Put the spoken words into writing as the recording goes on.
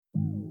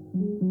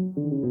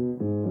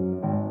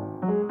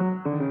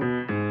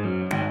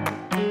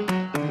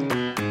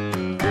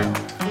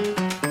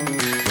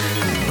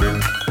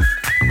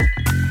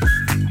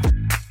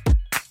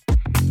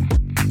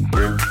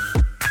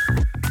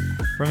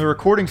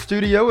recording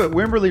studio at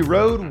Wimberley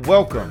Road,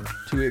 welcome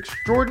to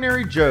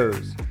Extraordinary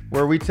Joes,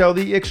 where we tell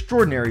the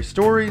extraordinary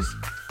stories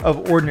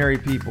of ordinary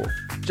people,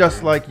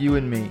 just like you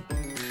and me.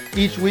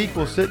 Each week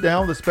we'll sit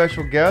down with a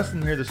special guest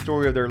and hear the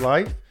story of their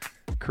life,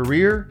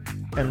 career,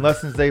 and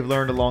lessons they've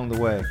learned along the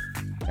way.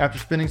 After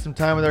spending some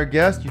time with our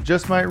guest, you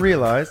just might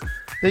realize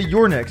that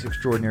your next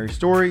extraordinary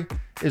story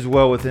is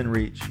well within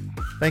reach.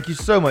 Thank you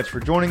so much for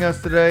joining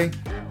us today.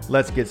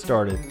 Let's get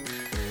started.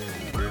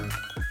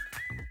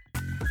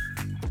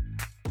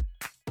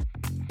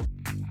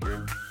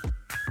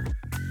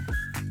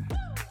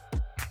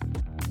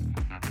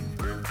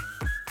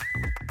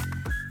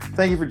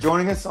 Thank you for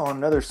joining us on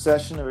another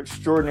session of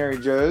Extraordinary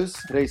Joes.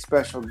 Today's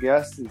special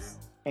guest is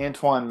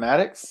Antoine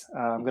Maddox.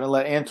 I'm going to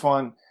let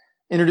Antoine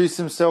introduce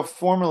himself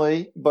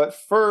formally, but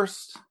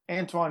first,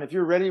 Antoine, if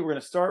you're ready, we're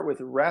going to start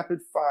with rapid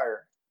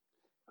fire.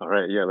 All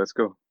right, yeah, let's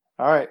go.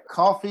 All right,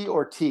 coffee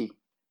or tea?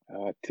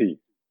 Tea.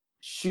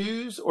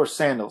 Shoes or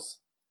sandals?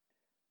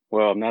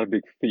 Well, I'm not a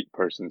big feet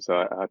person, so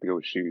I have to go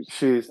with shoes.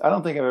 Shoes. I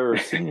don't think I've ever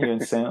seen you in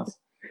sandals.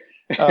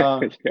 Yeah.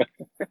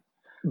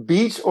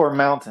 Beach or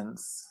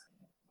mountains?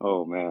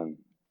 Oh man,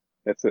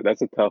 that's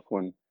a tough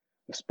one,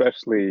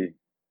 especially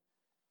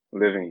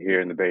living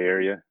here in the Bay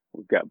Area.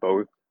 We've got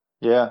both.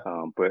 Yeah.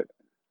 But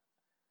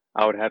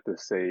I would have to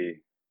say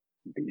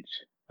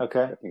beach.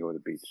 Okay. I can go with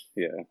the beach.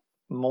 Yeah.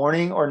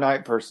 Morning or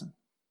night person?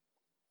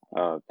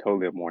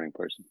 Totally a morning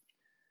person.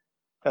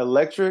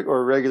 Electric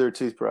or regular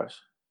toothbrush?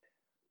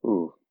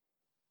 Ooh,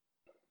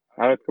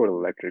 I would go with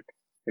electric.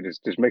 It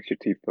just makes your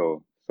teeth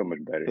feel so much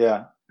better.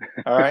 Yeah.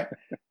 All right.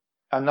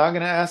 I'm not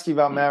going to ask you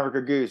about Maverick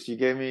or Goose. You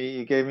gave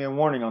me a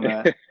warning on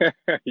that.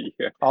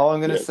 Yeah. All I'm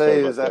going to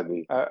say is that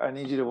I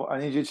need you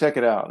to check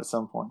it out at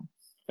some point.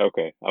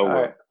 Okay, I will.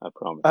 Right. I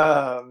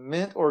promise.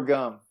 Mint or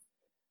gum?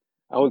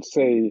 I would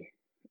say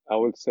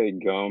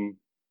gum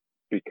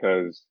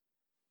because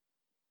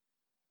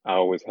I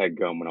always had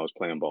gum when I was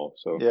playing ball,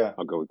 so yeah.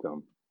 I'll go with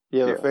gum.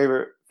 You have a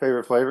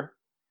favorite flavor?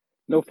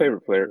 No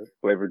favorite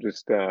flavor,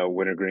 just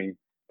wintergreen.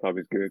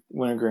 Probably is good.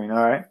 Wintergreen,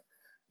 all right.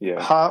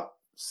 Yeah. Hop,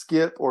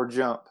 skip, or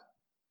jump?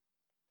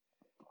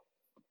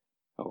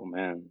 Oh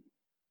man.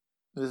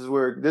 This is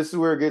where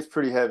it gets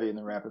pretty heavy in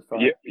the rapid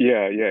fire.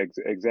 Yeah,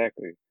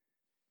 exactly.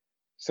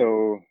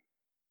 So,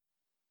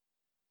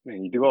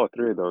 man, you do all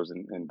three of those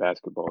in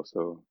basketball,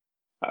 so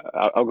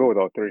I'll go with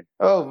all three.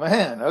 Oh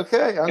man,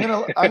 okay. I'm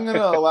gonna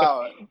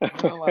allow it. I'm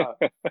gonna allow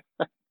it.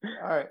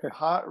 All right,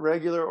 hot,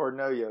 regular, or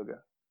no yoga?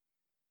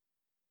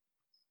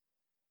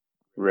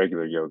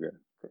 Regular yoga.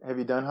 Have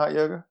you done hot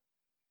yoga?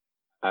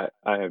 I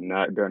have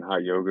not done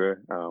hot yoga.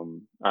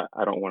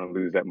 I don't want to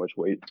lose that much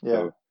weight,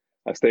 so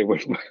I stay away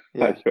from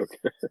hot yoga.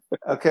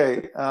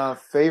 Okay,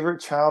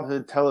 favorite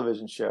childhood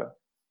television show?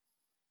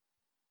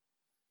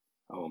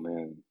 Oh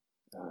man,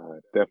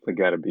 definitely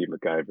got to be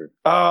MacGyver.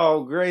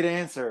 Oh, great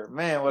answer,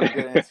 man! What a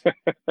good answer.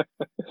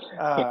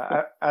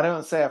 I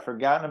don't say I've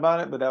forgotten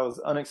about it, but that was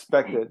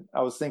unexpected.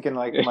 I was thinking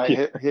like it might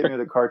hit me with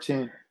a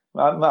cartoon.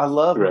 I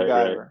love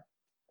MacGyver. Right.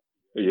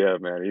 Yeah,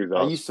 man, he was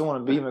awesome. I used to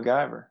want to be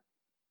MacGyver.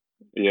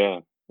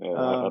 Yeah,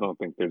 I don't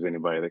think there's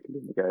anybody that can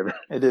be MacGyver.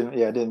 It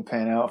didn't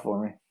pan out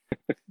for me.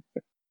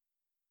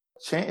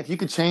 If you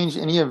could change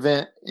any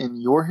event in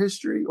your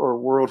history or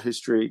world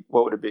history,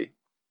 what would it be?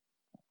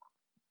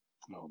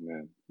 Oh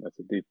man, that's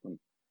a deep one.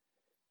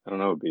 I don't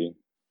know, B.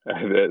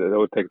 That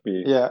would take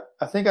me. Yeah,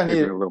 I think I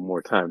need a little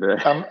more time there.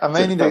 I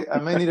may need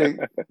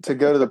to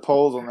go to the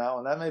polls on that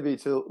one. That may be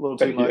a little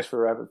too much for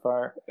rapid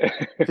fire.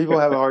 People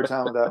have a hard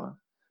time with that one.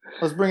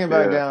 Let's bring it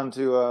back down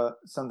to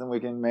something we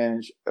can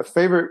manage. A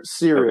favorite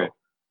cereal? Okay.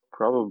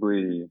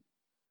 Probably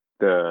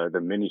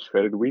the mini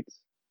shredded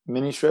wheats.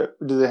 Mini shred?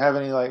 Do they have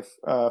any like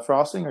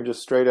frosting or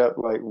just straight up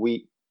like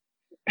wheat?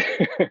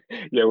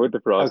 Yeah, with the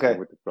frosting. Okay.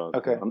 With the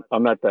frosting. Okay.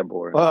 I'm not that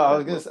boring.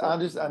 Well,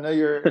 I know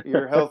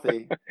you're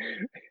healthy,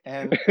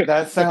 and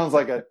that sounds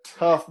like a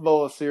tough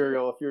bowl of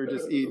cereal if you're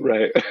just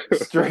eating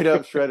straight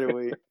up shredded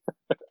wheat.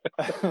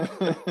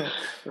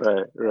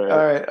 Right.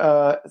 All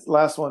right.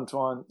 Last one,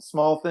 Twan.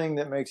 Small thing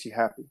that makes you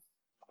happy.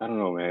 I don't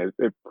know, man.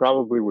 It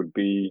probably would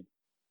be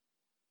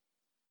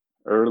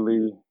a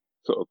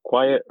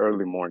quiet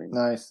early morning.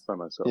 Nice. By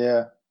myself.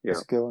 Yeah.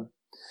 That's a good one.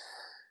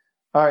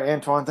 All right,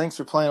 Antoine, thanks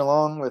for playing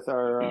along with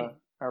our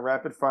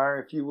rapid fire.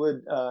 If you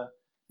would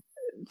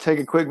take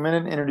a quick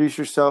minute and introduce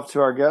yourself to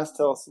our guest.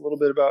 Tell us a little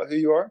bit about who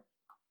you are.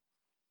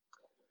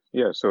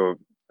 Yeah, so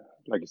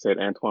like you said,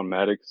 Antoine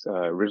Maddox,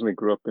 originally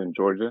grew up in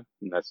Georgia,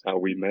 and that's how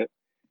we met.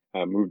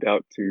 Moved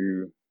out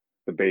to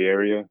the Bay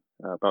Area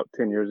about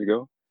 10 years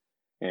ago,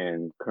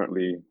 and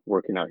currently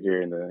working out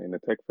here in the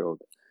tech field.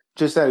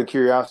 Just out of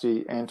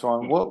curiosity,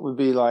 Antoine, what would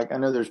be like, I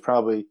know there's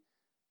probably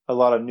a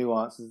lot of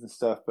nuances and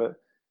stuff, but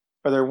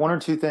are there one or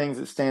two things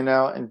that stand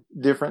out and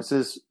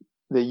differences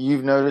that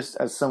you've noticed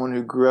as someone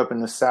who grew up in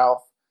the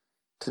South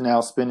to now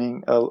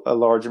spending a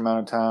large amount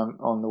of time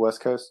on the West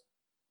Coast?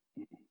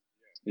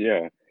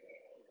 Yeah.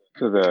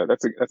 So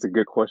that's a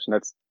good question.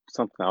 That's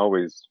something I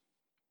always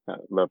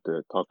love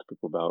to talk to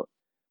people about.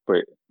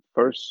 But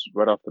first,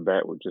 right off the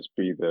bat, would just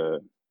be the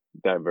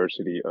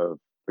diversity of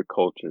the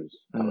cultures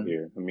out Mm.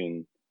 here. I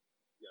mean,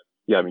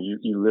 yeah, I mean,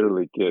 you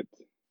literally get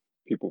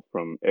people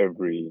from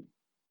every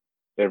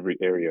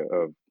area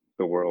of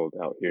the world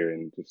out here,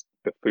 and just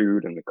the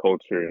food and the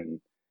culture,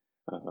 and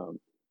um,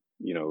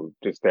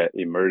 just that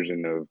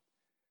immersion of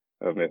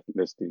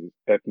ethnicities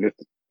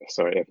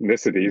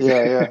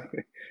Yeah, yeah,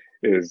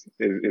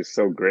 is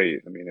so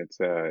great. I mean, it's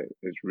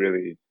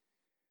really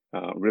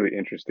really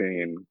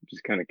interesting, and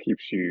just kind of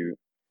keeps you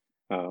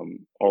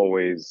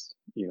always,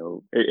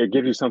 it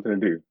gives you something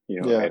to do,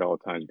 yeah. at all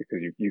times, because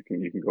you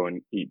can go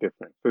and eat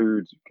different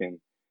foods, you can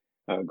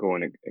go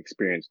and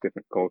experience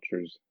different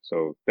cultures.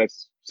 So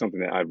that's something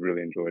that I've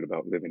really enjoyed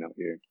about living out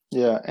here.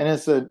 Yeah, and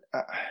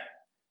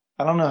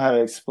I don't know how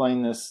to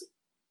explain this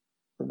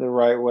the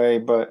right way,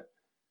 but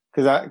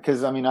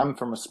because I mean I'm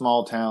from a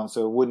small town,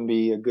 so it wouldn't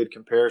be a good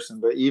comparison.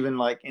 But even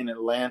like in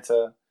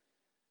Atlanta,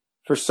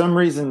 for some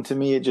reason to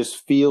me it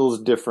just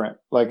feels different.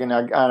 Like, and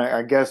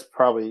I guess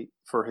probably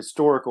for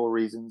historical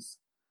reasons,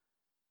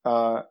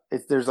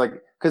 it's there's like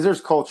because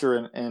there's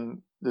culture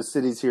in the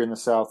cities here in the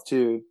South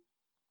too,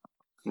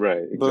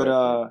 Right, but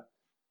exactly.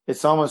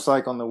 it's almost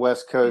like on the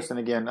West Coast. And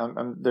again,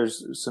 there's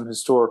some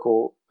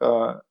historical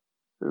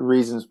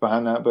reasons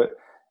behind that, but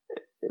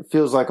it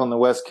feels like on the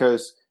West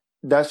Coast,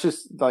 that's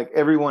just like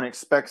everyone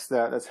expects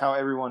that. That's how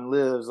everyone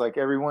lives. Like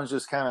everyone's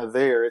just kind of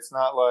there. It's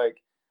not like,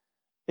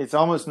 it's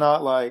almost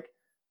not like,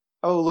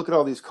 oh, look at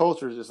all these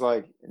cultures. It's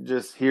like,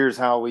 just here's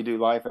how we do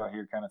life out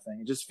here kind of thing.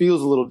 It just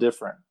feels a little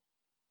different.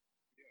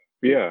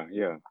 Yeah,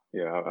 yeah,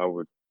 yeah. I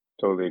would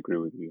totally agree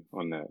with you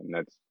on that, and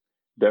that's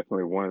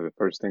definitely one of the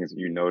first things that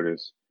you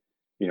notice.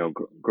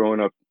 Growing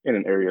up in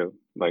an area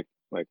like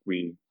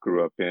we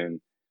grew up in,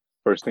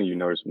 first thing you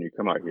notice when you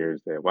come out here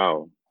is that,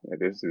 wow,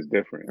 this is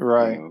different.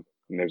 Right. And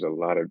there's a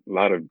lot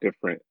of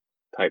different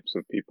types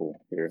of people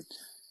here.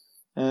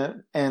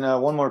 And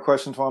one more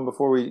question, Twan,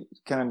 before we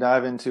kind of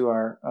dive into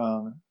our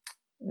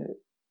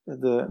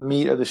the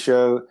meat of the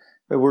show.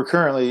 We're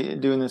currently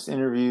doing this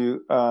interview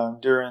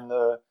during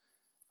the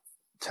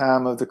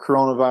time of the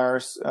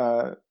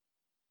coronavirus.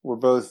 We're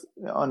both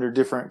under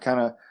different kind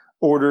of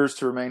orders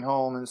to remain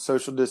home and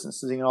social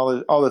distancing and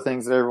all the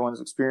things that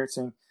everyone's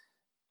experiencing.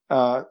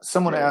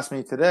 Someone Right. asked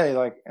me today,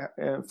 like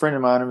a friend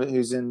of mine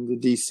who's in the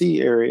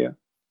DC area,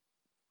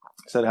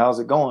 said, "How's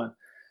it going?"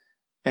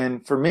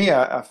 And for me,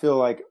 I feel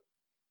like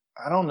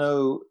I don't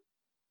know.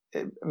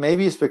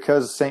 Maybe it's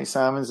because St.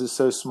 Simon's is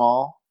so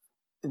small.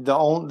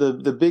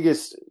 The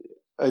biggest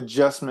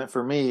adjustment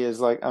for me is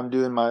like I'm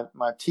doing my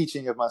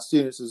teaching of my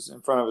students is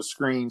in front of a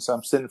screen, so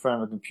I'm sitting in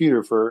front of a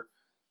computer for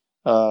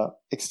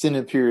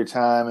extended period of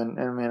time, and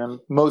I mean I'm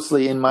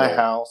mostly in my Right.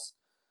 house,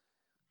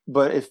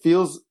 but it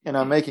feels, and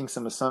I'm making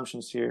some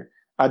assumptions here.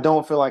 I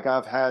don't feel like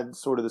I've had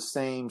sort of the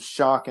same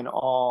shock and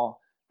awe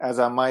as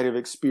I might have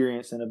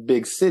experienced in a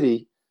big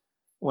city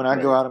when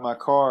I go Right. out of my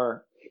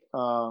car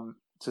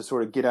to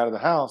sort of get out of the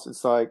house.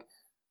 It's like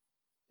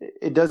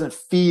it doesn't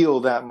feel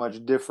that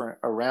much different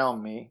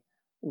around me.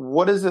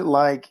 What is it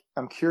like?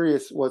 I'm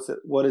curious.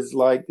 What is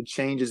like the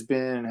change has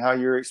been and how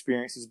your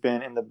experience has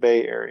been in the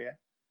Bay Area?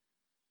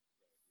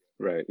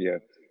 Right. Yeah.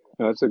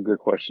 No, that's a good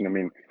question. I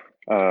mean,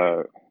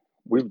 uh,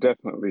 we've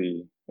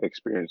definitely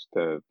experienced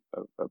a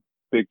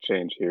big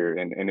change here,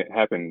 and it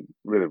happened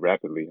really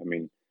rapidly. I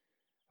mean,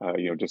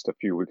 just a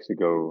few weeks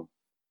ago,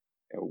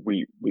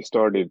 we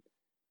started,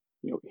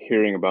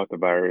 hearing about the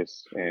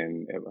virus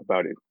and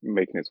about it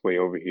making its way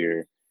over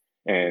here.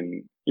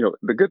 And,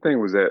 the good thing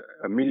was that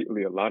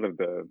immediately a lot of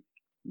the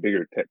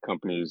bigger tech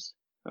companies,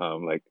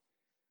 like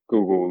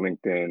Google,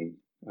 LinkedIn,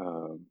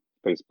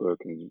 Facebook,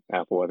 and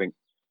Apple, I think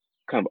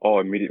kind of all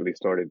immediately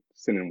started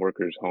sending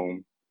workers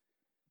home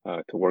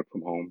to work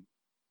from home.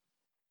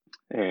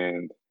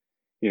 And,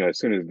 as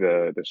soon as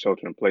the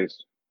shelter in place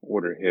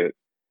order hit,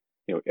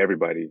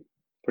 everybody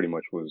pretty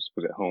much was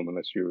at home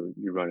unless you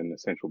run an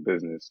essential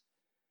business.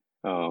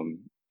 Um,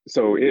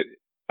 so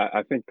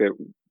I think that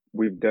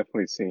we've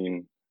definitely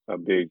seen a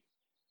big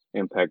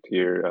impact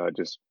here.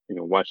 Just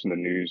watching the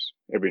news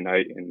every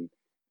night, and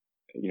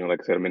like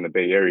I said, I'm in the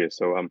Bay Area,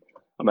 so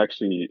I'm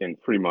actually in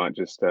Fremont,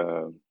 just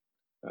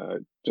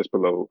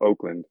below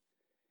Oakland,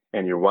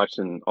 and you're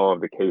watching all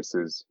of the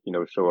cases,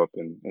 show up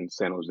in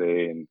San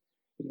Jose and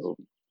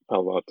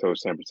Palo Alto,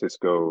 San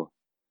Francisco,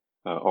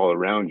 all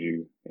around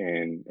you,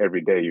 and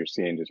every day you're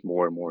seeing just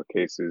more and more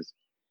cases,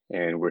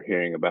 and we're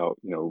hearing about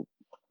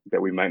that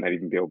we might not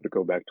even be able to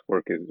go back to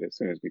work as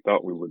soon as we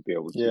thought we would be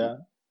able to. Yeah,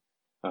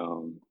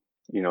 Um,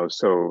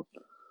 so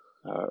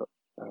uh,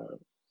 uh,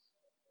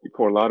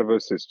 for a lot of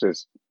us, it's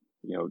just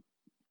you know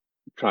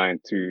trying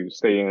to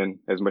stay in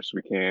as much as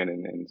we can,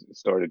 and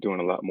started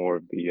doing a lot more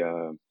of the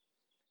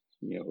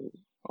you know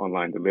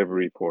online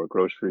delivery for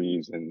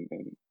groceries and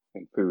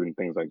food and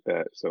things like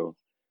that. So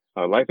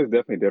life is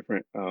definitely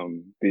different.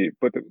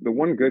 The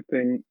one good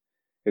thing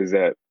is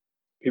that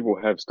people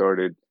have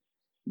started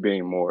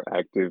being more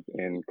active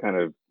and kind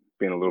of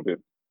being a little bit,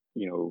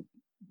 you know,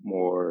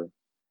 more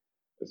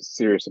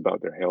serious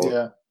about their health.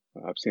 yeah.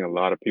 I've seen a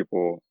lot of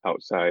people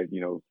outside,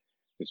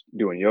 just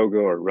doing yoga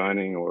or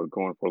running or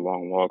going for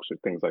long walks or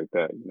things like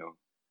that.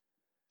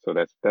 So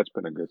that's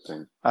been a good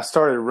thing. I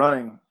started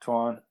running,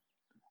 Twan,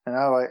 and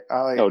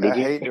Oh, did I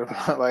you? hate to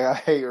run. Like I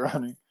hate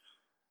running.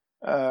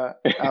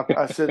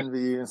 I shouldn't be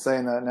even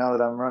saying that now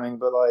that I'm running,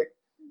 but like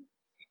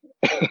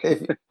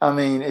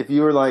if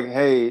you were like,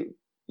 hey,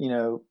 you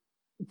know,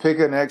 pick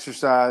an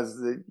exercise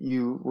that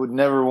you would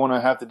never want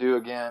to have to do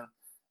again.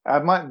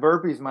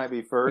 Burpees might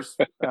be first,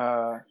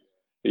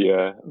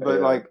 Yeah, but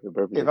yeah. like The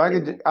burpees if are I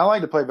could, terrible. I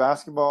like to play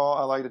basketball.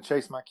 I like to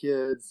chase my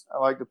kids. I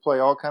like to play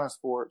all kind of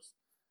sports.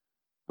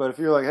 But if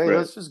you're like, hey, Right.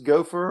 let's just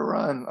go for a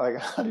run, like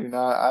I do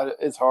not.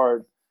 It's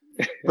hard.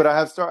 But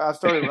I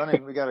started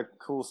running. We got a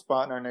cool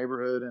spot in our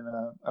neighborhood, and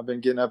I've been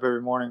getting up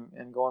every morning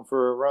and going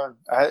for a run.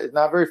 It's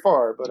not very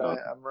far, but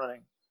Awesome. I'm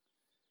running.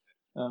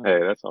 Um, Hey,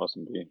 that's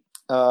awesome, B.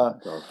 uh,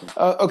 That's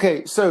awesome.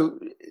 okay, so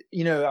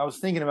I was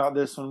thinking about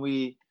this when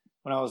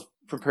I was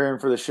preparing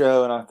for the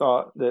show, and I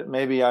thought that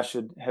maybe I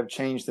should have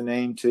changed the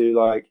name to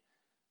like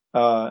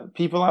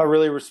people I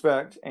really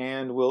respect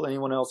and will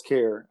anyone else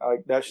care?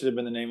 Like that should have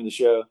been the name of the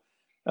show.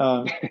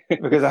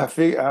 Because I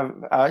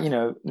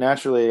feel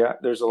naturally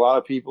there's a lot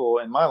of people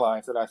in my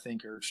life that I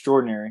think are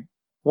extraordinary.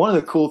 One of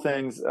the cool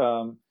things,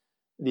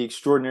 the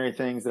extraordinary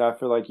things that I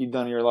feel like you've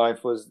done in your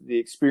life was the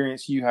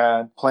experience you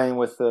had playing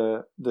with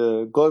the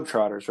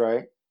Globetrotters,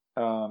 right?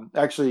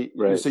 Actually,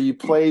 Right. so you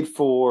played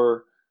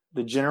for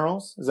the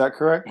Generals, is that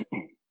correct?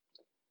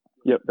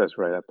 Yep, that's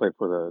right. I played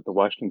for the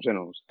Washington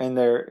Generals.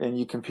 And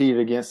you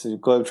competed against the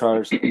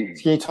Globetrotters. So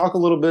can you talk a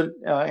little bit,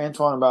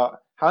 Antoine, about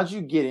how did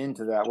you get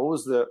into that? What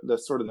was the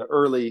sort of the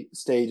early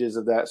stages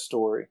of that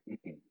story?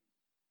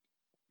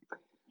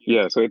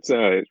 Yeah, so it's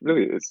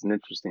an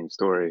interesting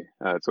story.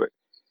 So it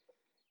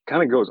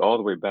kind of goes all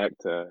the way back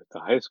to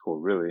high school,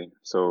 really.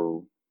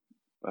 So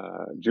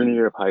junior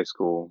year of high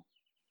school,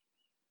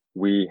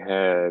 we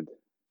had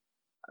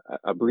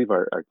I believe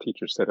our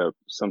teacher set up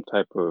some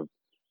type of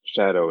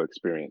shadow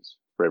experience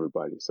for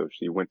everybody. So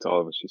she went to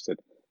all of us. She said,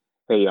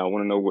 "Hey, I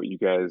want to know what you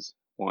guys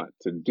want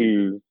to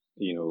do,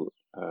 you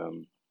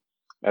know,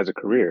 as a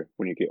career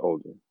when you get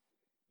older.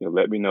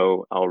 Let me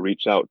know. I'll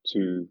reach out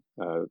to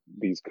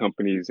these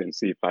companies and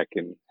see if I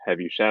can have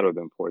you shadow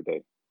them for a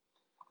day."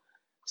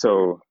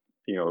 So,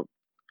 you know,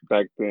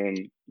 back then,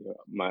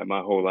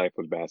 my whole life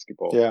was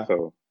basketball. Yeah.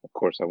 So, of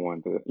course, I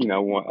wanted to,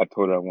 I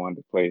told her I wanted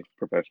to play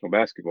professional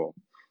basketball.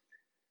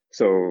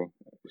 So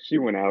she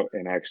went out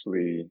and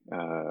actually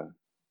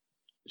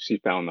she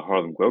found the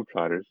Harlem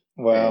Globetrotters,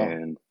 Wow.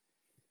 and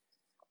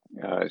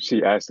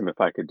she asked them if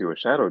I could do a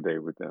shadow day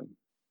with them.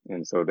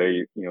 And so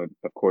they,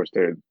 of course,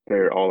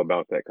 they're all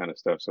about that kind of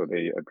stuff. So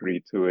they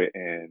agreed to it,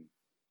 and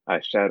I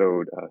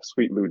shadowed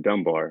Sweet Lou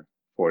Dunbar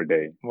for a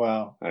day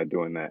Wow.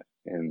 doing that.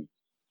 And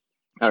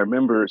I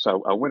remember,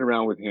 so I went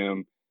around with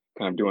him,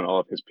 kind of doing all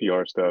of his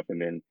PR stuff,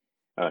 and then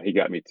he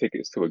got me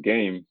tickets to a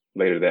game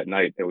later that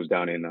night that was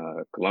down in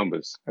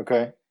Columbus,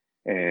 Okay.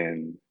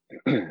 and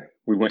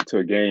we went to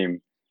a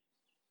game.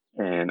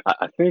 And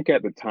I think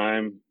at the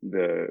time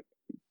the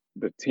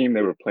team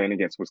they were playing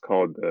against was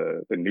called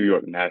the New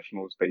York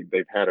Nationals.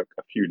 They've had a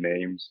few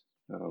names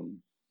um,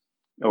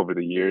 over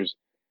the years,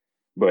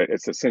 but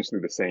it's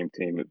essentially the same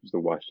team. It was the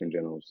Washington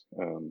Generals.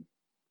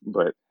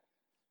 But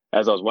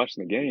as I was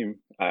watching the game,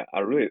 I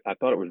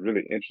thought it was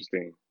really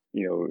interesting,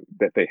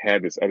 that they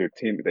had this other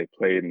team that they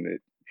played and that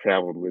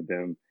traveled with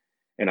them.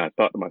 And I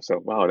thought to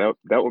myself, wow,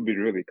 that would be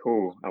really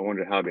cool. I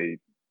wonder how they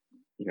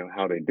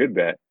did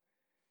that.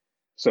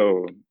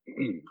 So,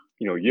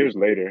 years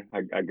later,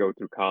 I go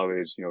through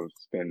college,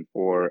 spend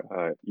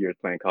 4 years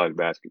playing college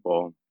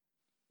basketball,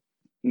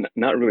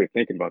 not really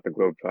thinking about the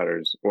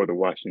Globetrotters or the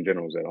Washington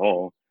Generals at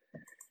all.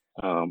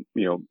 Um,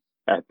 you know,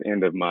 at the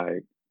end of my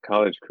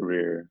college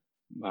career,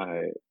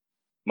 my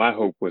my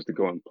hope was to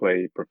go and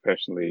play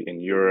professionally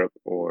in Europe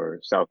or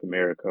South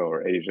America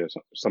or Asia,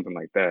 something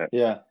like that.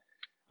 Yeah.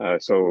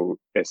 So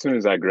as soon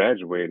as I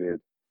graduated,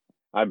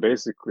 I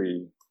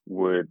basically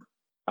would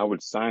I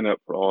would sign up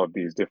for all of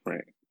these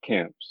different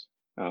camps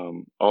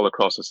all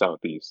across the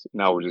Southeast,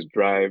 and I would just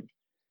drive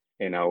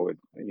and I would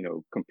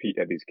compete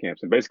at these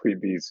camps. And basically,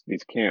 these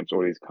camps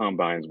or these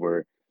combines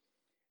were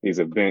these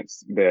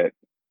events that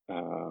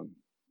um,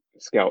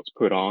 scouts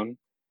put on,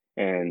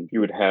 and you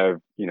would have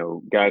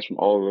guys from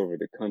all over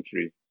the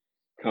country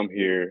come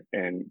here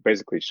and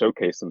basically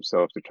showcase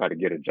themselves to try to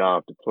get a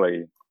job to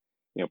play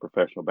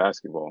professional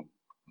basketball.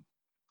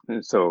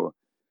 And so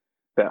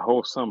that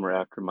whole summer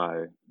after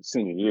my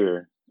senior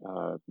year,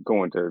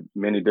 going to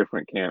many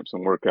different camps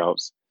and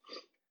workouts.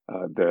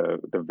 The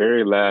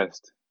very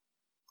last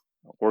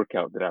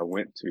workout that I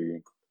went to,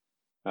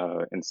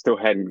 and still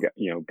hadn't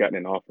gotten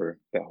an offer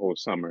that whole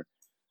summer.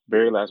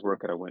 Very last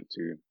workout I went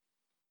to,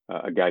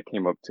 a guy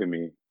came up to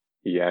me.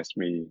 He asked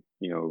me,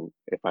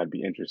 if I'd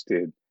be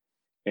interested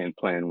in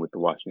playing with the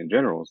Washington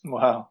Generals,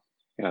 Wow.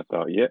 and I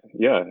thought, yeah,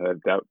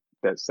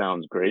 that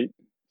sounds great.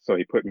 So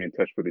he put me in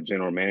touch with the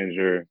general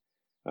manager,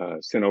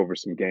 sent over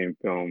some game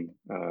film.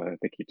 I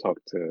think he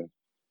talked to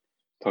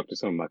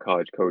some of my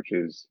college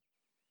coaches,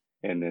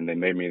 and then they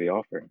made me the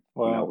offer, and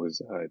that Wow.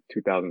 was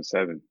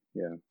 2007.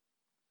 Yeah.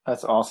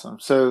 That's awesome.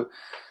 So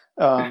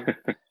um,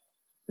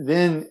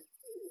 then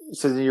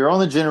so you're on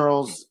the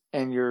Generals,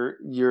 and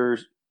your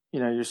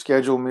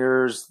schedule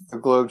mirrors the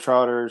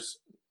Globetrotters.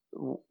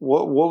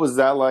 What was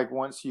that like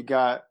once you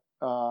got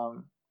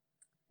on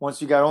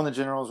the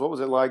Generals? What was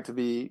it like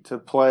to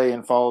play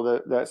and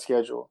follow that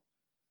schedule?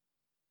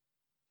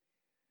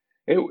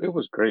 It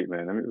was great,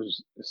 man. I mean, it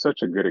was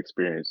such a good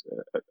experience,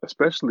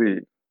 especially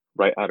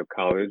right out of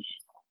college.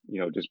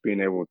 Just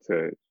being able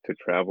to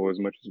travel as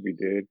much as we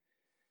did.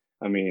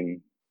 I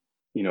mean,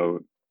 you know,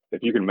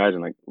 if you can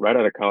imagine, like right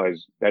out of college,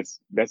 that's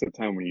a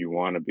time when you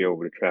want to be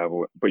able to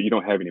travel, but you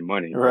don't have any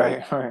money, right?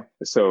 Right, right.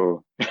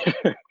 So,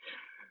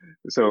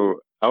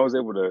 so I was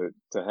able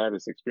to have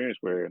this experience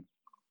where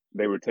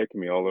they were taking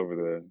me all over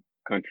the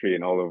country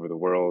and all over the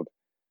world,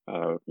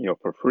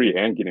 for free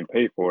and getting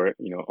paid for it.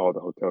 All the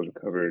hotels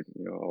were covered,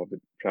 all the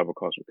travel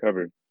costs were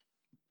covered.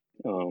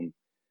 Um,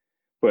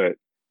 but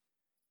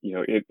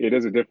it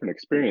is a different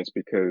experience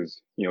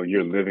because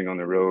you're living on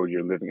the road,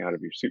 you're living out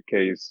of your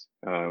suitcase,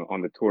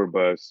 on the tour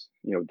bus,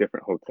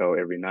 different hotel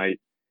every night,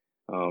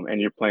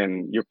 and you're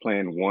playing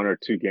one or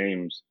two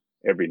games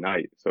every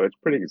night, so it's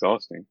pretty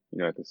exhausting,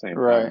 at the same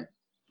Right. time.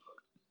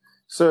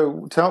 So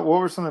what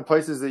were some of the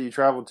places that you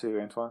traveled to,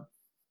 Antoine?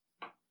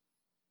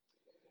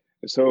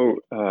 So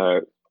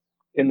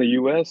in the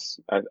U.S.,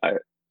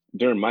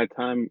 during my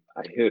time,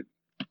 I hit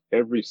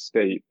every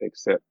state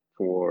except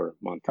for Oh,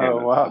 Montana,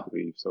 I wow.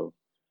 believe. So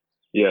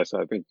yes,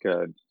 I think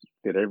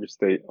did every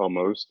state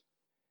almost.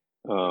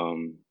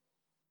 Um,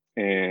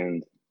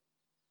 and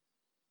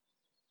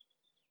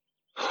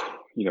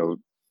you know,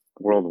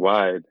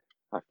 worldwide,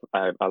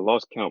 I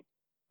lost count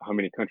how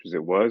many countries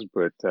it was,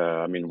 but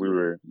I mean,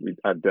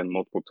 I've done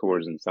multiple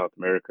tours in South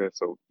America,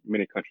 so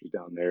many countries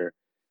down there,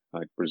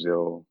 like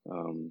Brazil,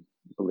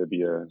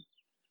 Bolivia,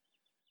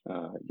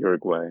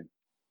 Uruguay,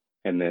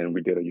 and then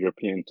we did a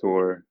European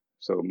tour.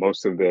 So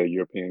most of the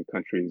European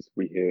countries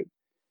we hit.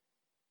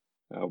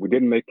 We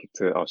didn't make it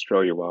to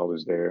Australia while I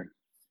was there,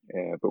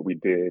 but we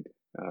did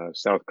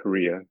South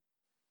Korea,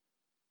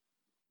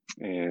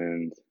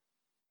 and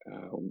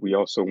we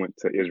also went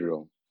to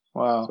Israel.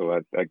 Wow. So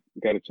I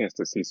got a chance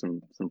to see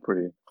some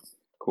pretty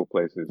cool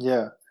places.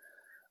 Yeah.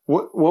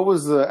 What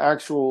was the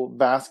actual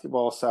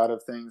basketball side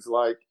of things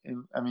like?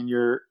 I mean,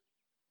 you're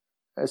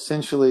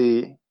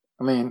essentially,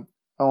 I mean,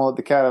 I won't let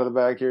the cat out of the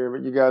bag here,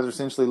 but you guys are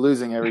essentially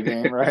losing every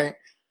game, right?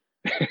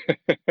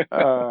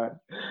 Uh, I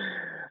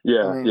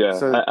Yeah, mean, yeah.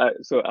 so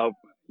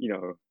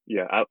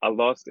I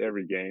lost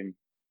every game,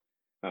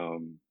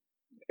 um,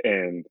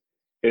 and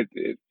it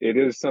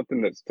is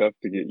something that's tough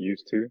to get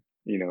used to,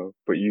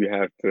 but you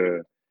have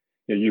to,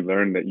 you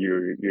learn that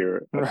you're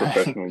a right.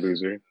 professional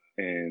loser,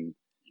 and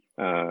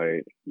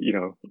uh, you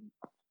know,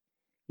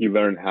 you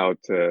learn how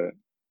to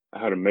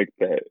make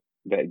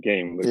that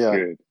game look Yeah.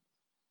 good,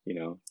 you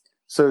know.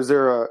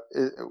 So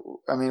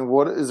I mean,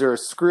 what is there a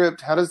script?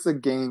 How does the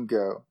game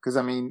go? Because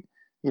I mean,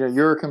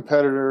 you're a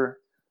competitor.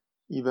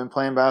 You've been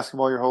playing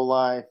basketball your whole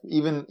life.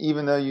 Even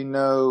though you're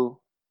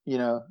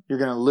going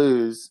to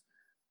lose,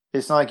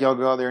 it's not like y'all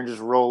go out there and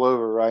just roll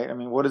over, right? I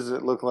mean, what does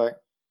it look like?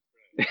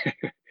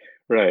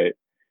 Right,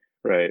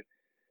 right.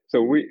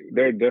 So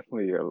there are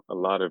definitely a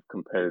lot of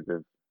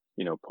competitive,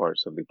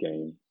 parts of the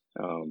game.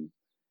 Um,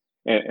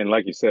 and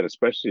like you said,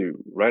 especially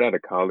right out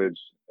of college,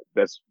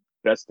 that's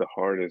that's the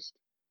hardest.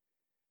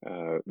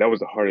 That was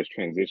the hardest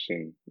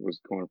transition, was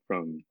going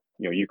from,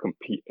 you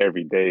compete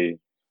every day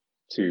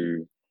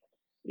to,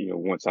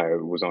 once I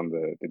was on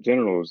the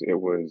generals, it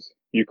was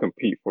you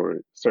compete for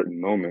certain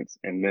moments,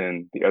 and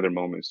then the other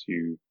moments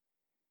you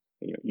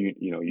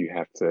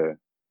have to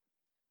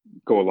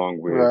go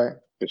along with Right.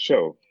 the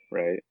show,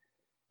 right?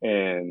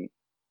 And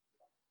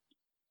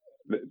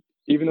the,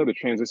 even though the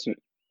transition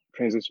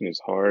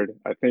is hard,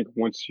 I think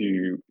once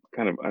you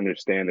kind of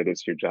understand that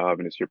it's your job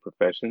and it's your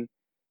profession,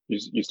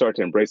 you start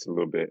to embrace it a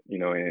little bit,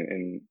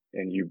 and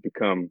you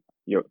become,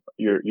 you're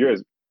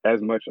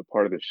as much a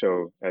part of the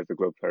show as the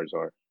Globetrotters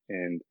are,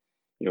 and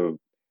you know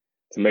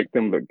to make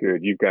them look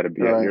good, you've got to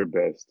be at Right. your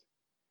best.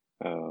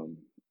 Um,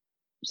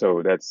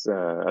 so that's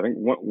I think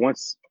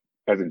once,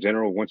 as a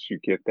general, once you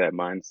get that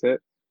mindset,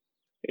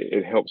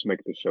 it helps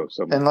make the show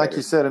so much And like you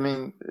better. said, I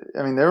mean,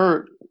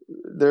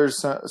 there's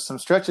some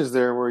stretches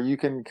there where you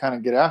can kind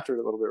of get after it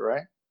a little bit,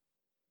 right?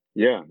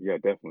 Yeah, yeah,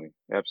 definitely,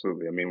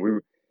 absolutely. I mean,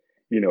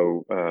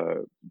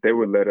 they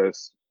would let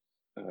us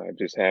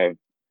just have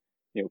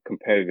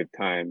competitive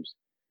times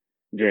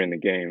during the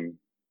game,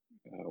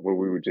 where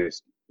we would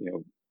just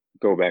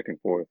go back and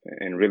forth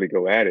and really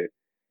go at it,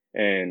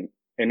 and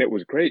it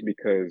was great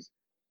because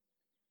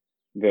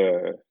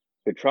the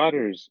the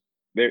Trotters,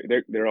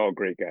 they're all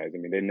great guys. I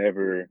mean, they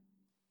never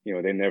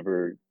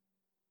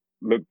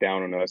look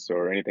down on us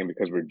or anything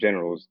because we're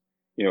generals.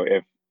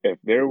 If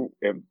there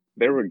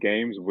were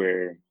games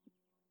where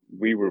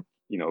we were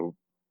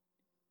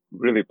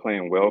really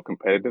playing well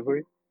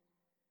competitively,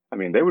 I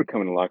mean, they would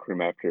come in the locker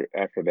room after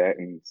that,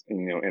 and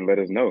let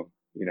us know.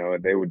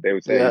 They would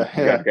say, Yeah,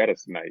 "You guys yeah, got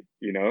us tonight,"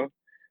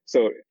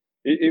 So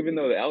even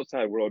though the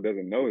outside world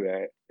doesn't know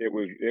that, it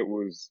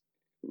was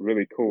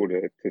really cool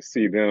to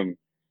see them,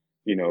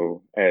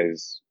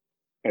 as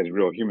as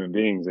real human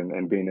beings,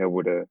 and being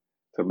able to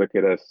look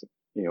at us,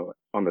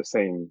 on the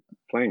same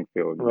playing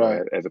field,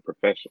 Right. as a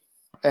profession.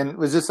 And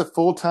was this a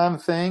full-time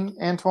thing,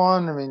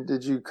 Antoine? I mean,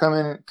 did you come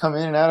in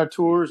and out of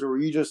tours, or were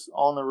you just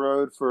on the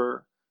road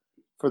for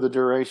the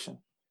duration?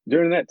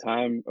 During that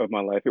time of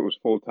my life, it was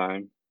full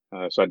time.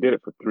 So I did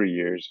it for 3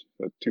 years,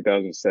 so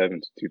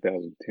 2007 to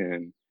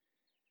 2010.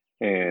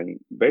 And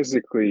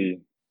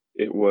basically,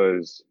 it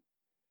was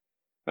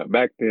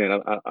back then.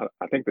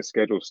 I think the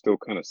schedule is still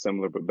kind of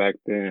similar, but back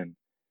then,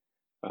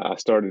 I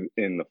started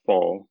in the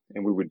fall,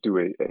 and we would do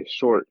a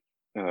short,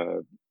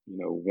 1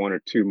 or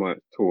 2 month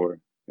tour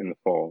in the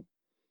fall,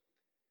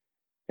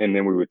 and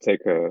then we would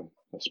take a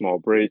small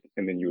break,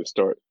 and then you would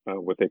start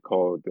what they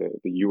call the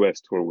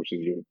U.S. tour, which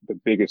is the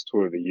biggest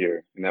tour of the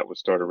year, and that would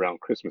start around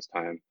Christmas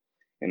time,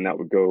 and that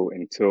would go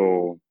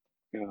until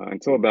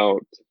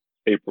about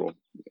April,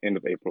 end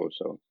of April or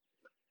so,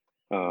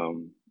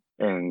 um,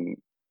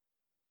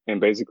 and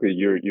basically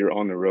you're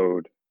on the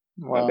road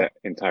Wow. that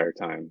entire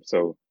time.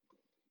 So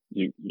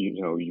you've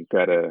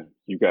got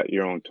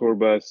your own tour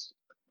bus,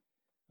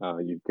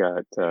 you've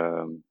got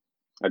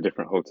a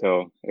different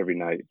hotel every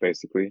night,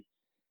 basically,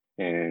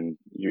 and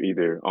you're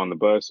either on the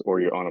bus or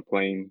you're on a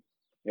plane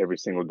every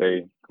single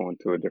day, going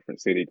to a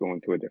different city,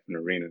 going to a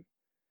different arena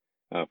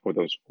for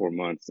those 4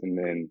 months. And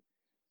then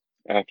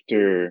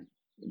after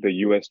the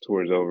U.S.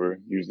 tour is over,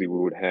 usually we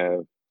would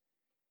have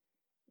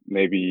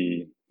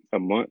maybe a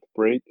month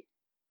break,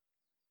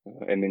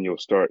 and then you'll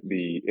start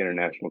the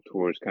international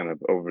tours kind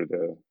of over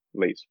the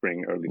late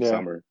spring, early Yeah.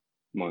 summer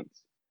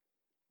months.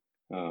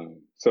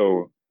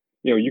 So,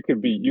 you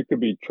could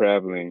be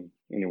traveling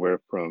anywhere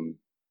from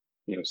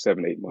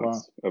 7, 8 Wow.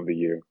 months of the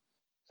year,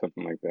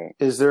 something like that.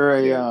 Is there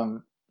Yeah.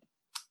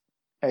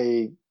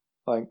 a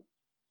like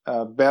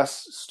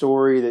best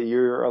story that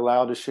you're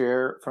allowed to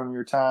share from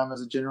your time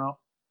as a general?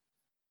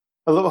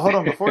 A little, hold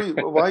on, before you,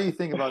 while you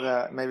think about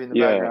that, maybe in the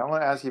Yeah. background, I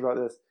want to ask you about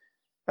this.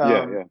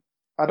 Yeah. Um, Yeah.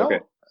 I Okay.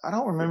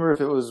 don't remember if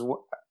it was.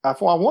 I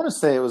want to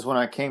say it was when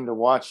I came to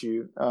watch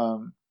you,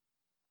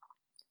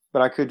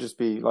 but I could just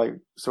be like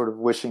sort of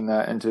wishing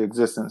that into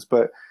existence.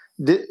 But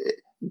did,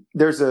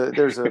 there's a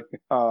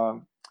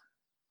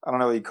I don't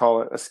know what you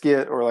call it, a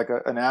skit or like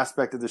an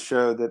aspect of the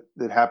show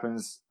that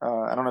happens.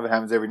 I don't know if it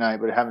happens every night,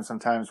 but it happens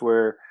sometimes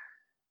where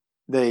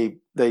they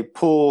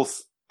pull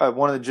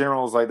one of the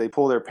generals, like they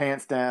pull their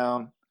pants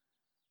down,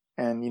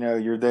 and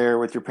you're there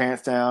with your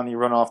pants down, you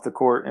run off the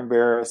court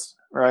embarrassed,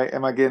 right?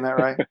 Am I getting that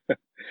right?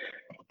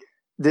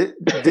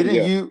 Didn't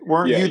Yeah. you,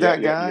 weren't Yeah. you Yeah.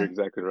 that Yeah. You're guy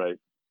exactly right.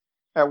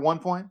 at one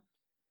point?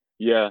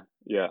 Yeah.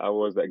 Yeah. I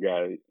was that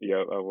guy. Yeah.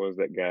 I was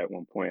that guy at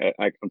one point. I'm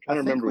I trying to think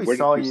remember, we where did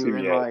saw you see you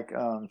me in at?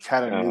 like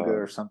Chattanooga Uh,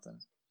 or something.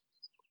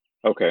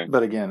 okay.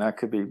 But again, I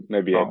could be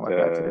Maybe wrong at,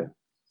 about that too.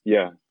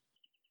 yeah.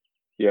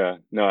 Yeah.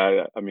 No,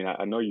 I mean,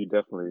 I know you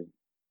But they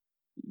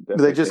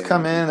definitely just came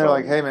come and, in, they're saw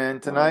like, me. "Hey man,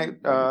 tonight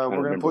I'm trying to we're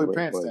gonna remember pull your where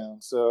it pants was.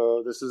 down.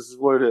 So this is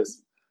what it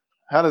is."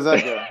 How does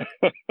that go?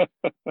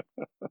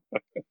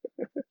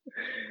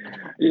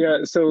 Yeah,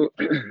 so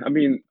I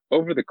mean,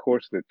 over the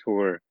course of the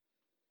tour,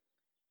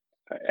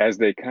 as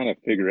they kind of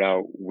figure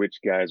out which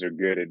guys are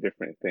good at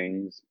different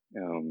things,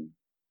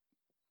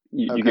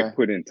 you get Okay.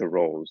 put into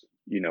roles,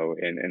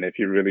 and if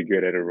you're really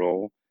good at a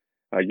role,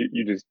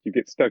 you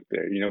get stuck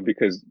there,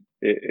 because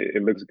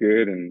it looks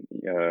good, and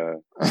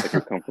if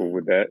you're comfortable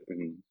with that,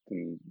 and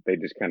they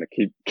just kind of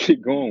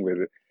keep going with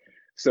it.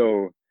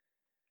 So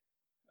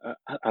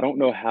I don't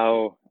know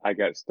how I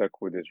got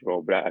stuck with this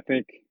role, but I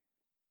think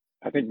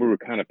we were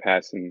kind of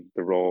passing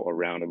the role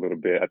around a little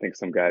bit. I think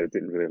some guys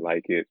didn't really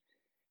like it.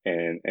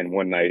 And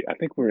one night, I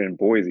think we were in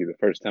Boise the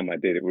first time I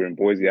did it. We were in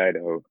Boise,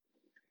 Idaho,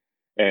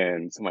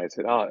 and somebody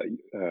said, "Oh,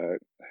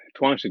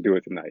 Twan should do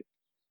it tonight.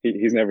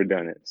 He's never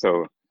done it,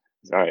 so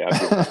all right,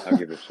 I'll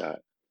give it a shot."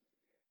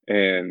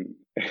 And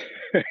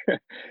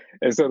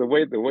and so the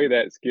way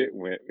that skit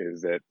went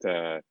is that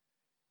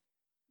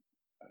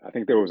I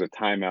think there was a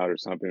timeout or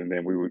something, and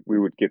then we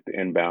would get the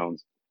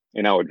inbounds,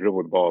 and I would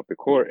dribble the ball up the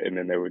court, and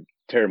then they would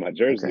tear my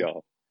jersey Okay.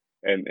 off,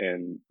 and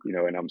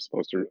I'm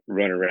supposed to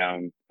run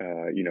around,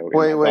 in my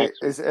Wait.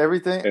 boxers. Is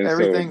And so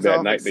everything's that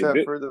off night they except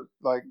did. for the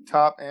like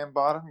top and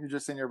bottom? You're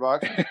just in your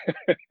boxers?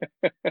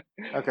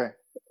 Okay.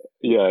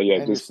 Yeah, yeah,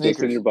 And your just in your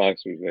sneakers.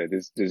 boxers, man.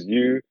 Just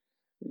you,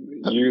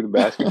 the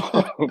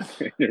basketball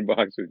in your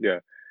boxers, yeah.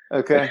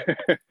 Okay.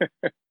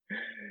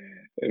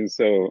 And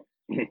so,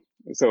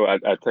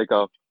 I take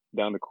off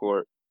down the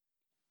court,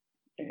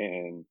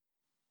 and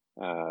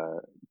uh,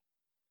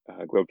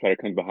 Globetrotter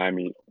comes behind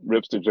me,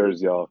 rips the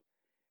jersey off,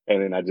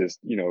 and then I just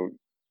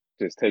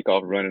take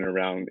off running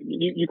around.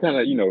 You kind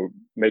of,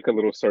 make a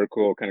little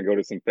circle, kind of go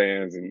to some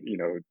fans, and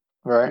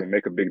Right.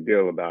 make a big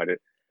deal about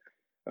it.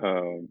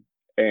 Um,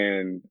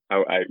 and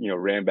I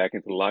ran back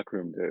into the locker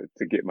room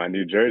to get my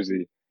new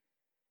jersey,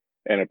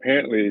 and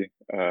apparently,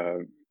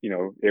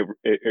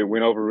 it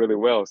went over really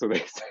well. So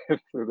they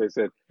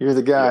said, You're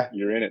the yeah, guy.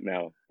 you're in it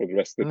now for the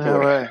rest of the No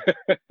tour. way.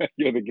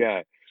 You're the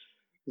guy.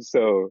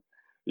 So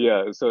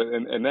yeah, so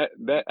and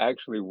that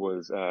actually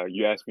was,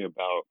 you asked me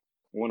about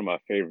one of my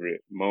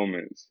favorite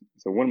moments.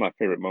 So one of my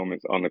favorite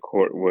moments on the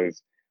court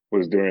was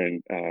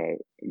during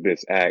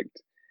this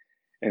act.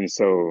 And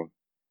so,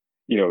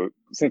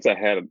 since I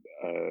had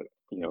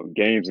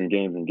games and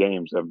games and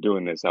games of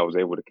doing this, I was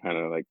able to kind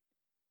of like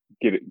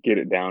get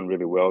it down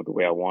really well the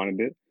way I wanted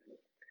it.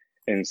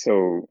 And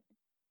so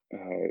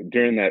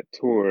during that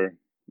tour,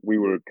 we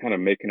were kind of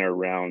making our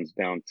rounds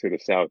down to the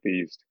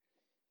southeast,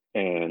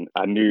 and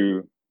I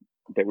knew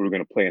that we were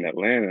going to play in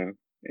Atlanta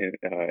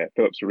at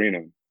Phillips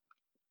Arena,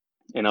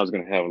 and I was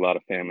going to have a lot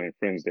of family and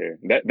friends there.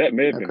 That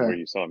may have been where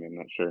you saw me. I'm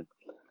not sure.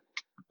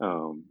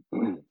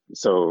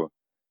 So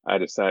I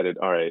decided,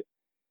 all right,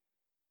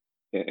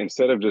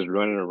 instead of just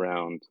running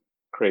around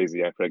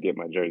crazy after I get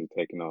my jersey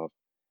taken off,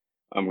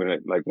 I'm gonna,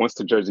 like, once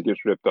the jersey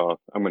gets ripped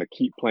off, I'm gonna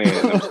keep playing,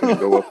 and I'm just gonna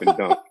go up and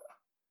dunk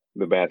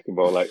the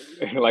basketball like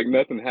like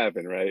nothing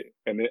happened, right?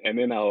 And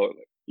then I'll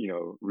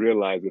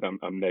realize that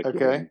I'm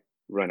naked and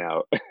run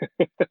out.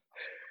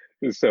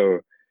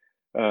 So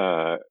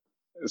uh,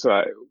 so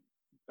I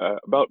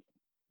about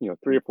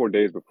 3 or 4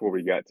 days before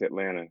we got to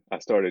Atlanta, I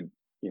started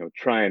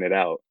trying it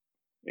out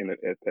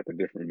at the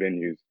different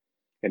venues,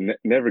 and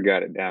never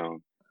got it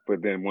down.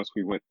 But then once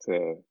we went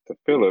to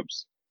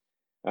Phillips,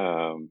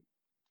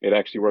 it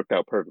actually worked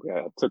out perfectly.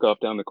 I took off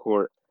down the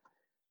court.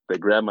 They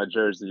grabbed my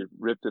jersey,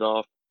 ripped it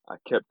off. I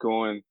kept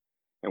going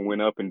and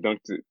went up and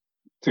dunked it,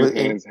 two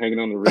hands hanging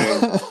on the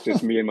rim,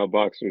 just me and my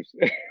boxers.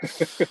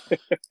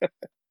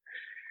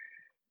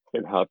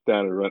 And hopped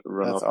down and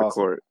run off the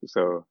court.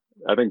 So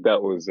I think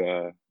that was,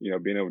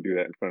 being able to do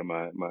that in front of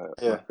my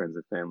friends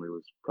and family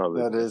was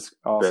probably the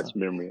best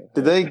memory.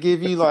 Did they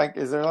give you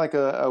is there like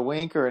a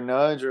wink or a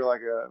nudge or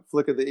like a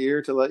flick of the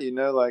ear to let you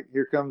know, like,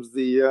 here comes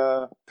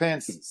the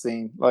pants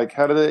scene? Like,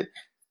 how do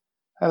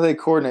they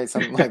coordinate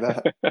something like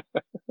that?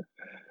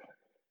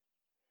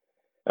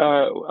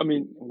 I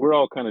mean, we're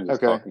all kind of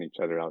just talking to each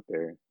other out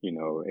there.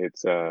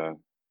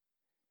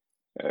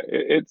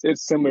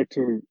 It's similar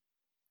to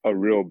a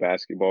real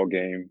basketball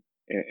game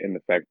in the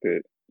fact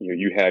that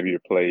you have your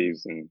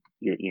plays, and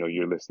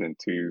you're listening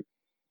to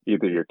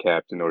either your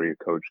captain or your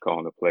coach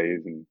calling the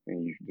plays, and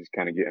you just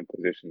kind of get in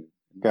position.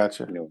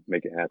 Gotcha.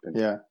 Make it happen.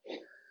 Yeah.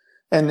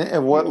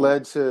 And what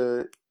led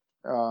to?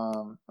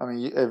 So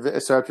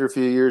after a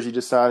few years, you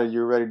decided you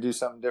were ready to do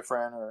something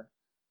different, or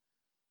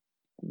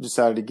you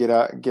decided to get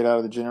out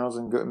of the Generals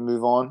and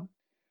move on.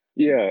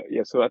 Yeah.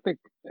 So I think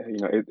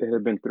it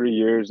had been 3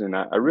 years, and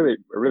I really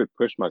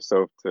pushed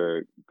myself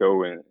to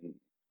go and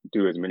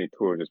do as many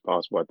tours as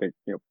possible. I think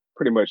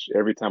pretty much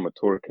every time a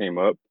tour came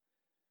up,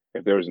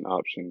 if there was an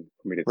option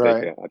for me to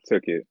take it, I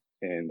took it.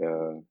 And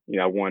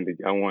I wanted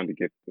to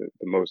get the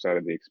most out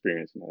of the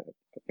experience, and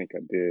I think I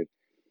did.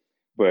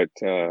 But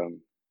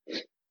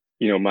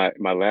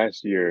my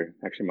last year,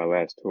 actually my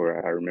last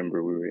tour, I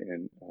remember we were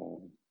in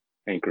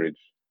Anchorage,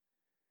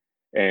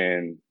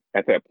 and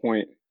at that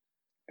point,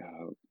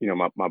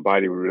 my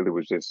body really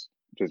was just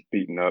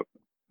beaten up.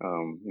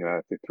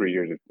 After 3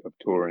 years of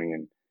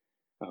touring,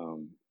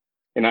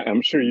 and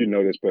I'm sure you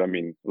know this, but I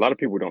mean, a lot of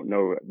people don't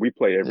know we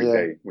play every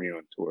day when you're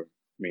on tour.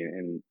 I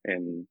mean,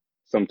 and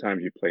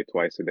sometimes you play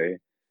twice a day,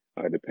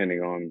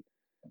 depending on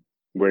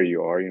where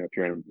you are. If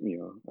you're in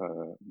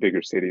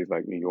bigger cities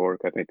like New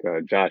York. I think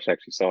Josh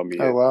actually saw me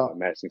at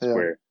Madison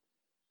Square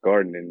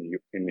Garden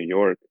in New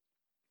York,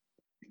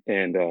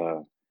 and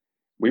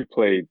we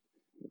played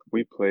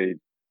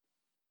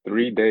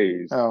 3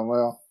 days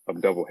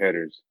of double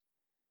headers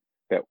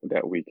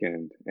that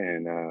weekend,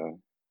 and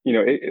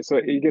so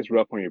it gets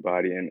rough on your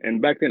body.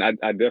 And back then, I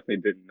definitely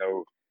didn't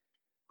know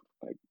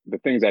like the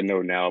things I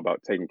know now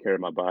about taking care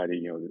of my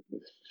body. The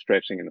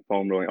stretching and the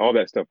foam rolling, all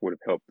that stuff would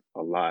have helped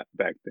a lot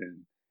back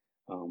then.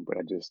 But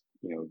I just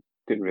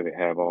didn't really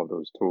have all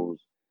those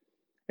tools,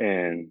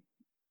 and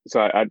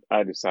so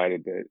I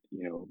decided that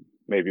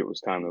maybe it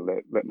was time to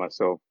let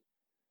myself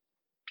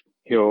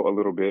heal a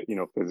little bit,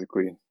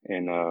 physically,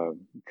 and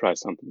try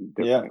something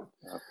different.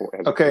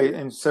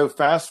 And so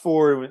fast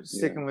forward,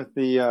 sticking with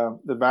the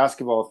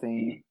basketball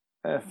theme,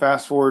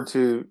 fast forward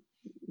to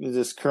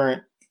this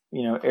current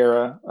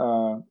era.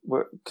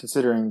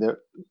 Considering that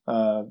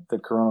the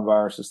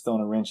coronavirus is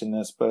throwing a wrench in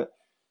this, but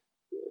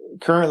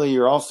currently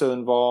you're also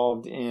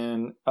involved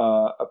in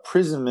a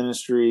prison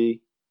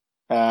ministry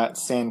at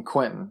San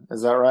Quentin.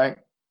 Is that right?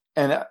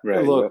 And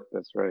look,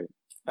 that's right.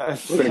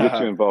 We're gonna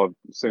get you involved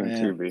soon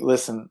too, B.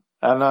 Listen,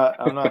 I'm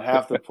not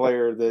half the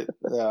player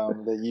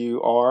that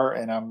you are,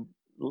 and I'm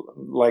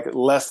like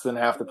less than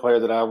half the player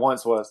that I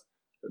once was.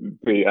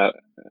 B, I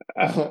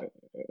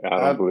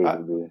don't believe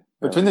it, B.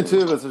 Between the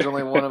two of us, there's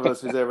only one of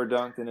us who's ever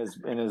dunked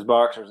in his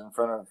boxers in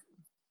front of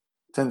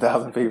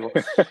 10,000 people.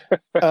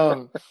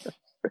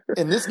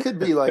 And this could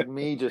be like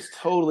me just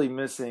totally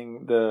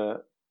missing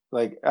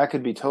I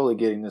could be totally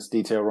getting this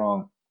detail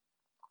wrong.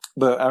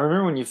 But I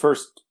remember when you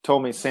first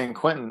told me San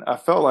Quentin, I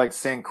felt like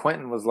San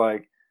Quentin was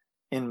like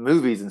in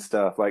movies and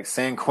stuff, like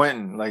San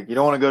Quentin, like you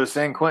don't want to go to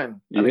San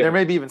Quentin. I mean, there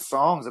may be even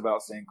songs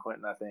about San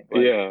Quentin, I think.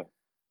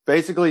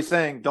 Basically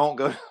saying don't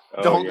go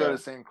to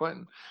San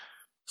Quentin.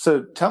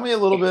 So tell me a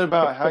little bit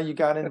about how you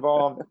got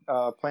involved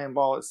playing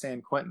ball at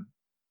San Quentin.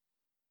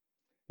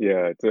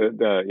 Yeah,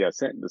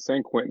 the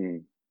San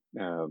Quentin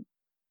uh,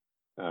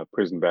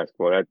 prison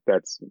basketball.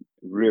 That's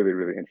really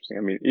really interesting.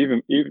 I mean,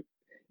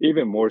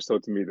 even more so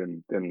to me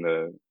than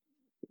the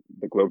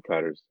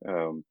Globetrotters.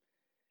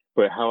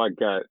 But how I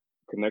got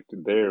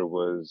connected there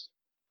was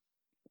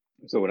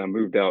so when I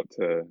moved out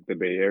to the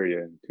Bay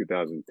Area in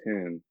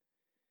 2010,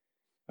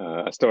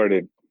 I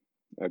started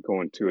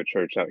going to a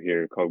church out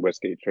here called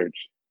Westgate Church,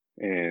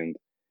 and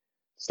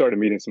started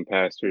meeting some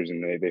pastors,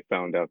 and they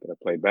found out that I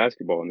played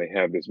basketball, and they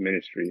have this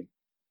ministry,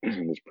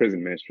 this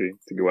prison ministry,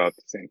 to go out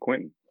to San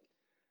Quentin.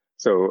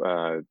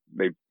 So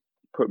they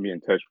put me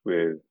in touch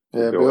with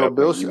Yeah, Bill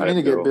Bill. Epling. You I need met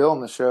to get Bill, Bill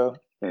on the show.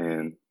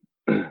 and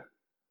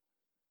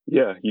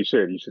yeah, you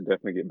should. You should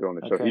definitely get Bill on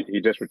the show. Okay.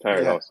 He just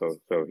retired Yeah. also,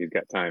 so he's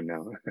got time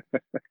now.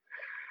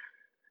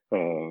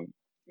 uh,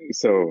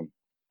 so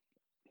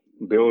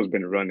Bill's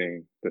been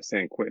running the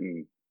San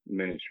Quentin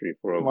ministry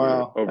for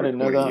Wow. I over didn't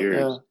know 20 that. Yeah.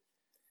 years,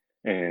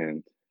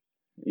 and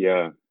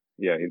yeah,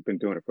 yeah, he's been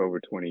doing it for over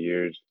 20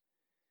 years.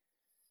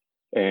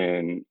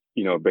 And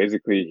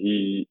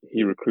basically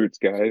he recruits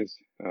guys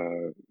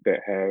that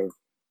have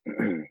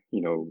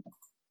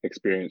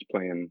experience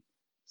playing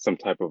some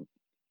type of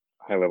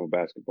high level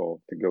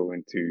basketball to go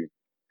into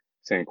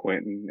San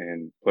Quentin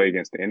and play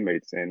against the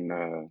inmates, and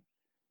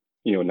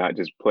not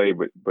just play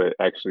but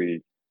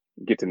actually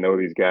get to know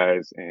these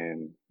guys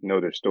and know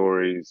their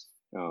stories.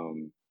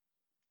 You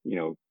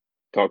know,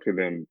 talk to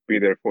them, be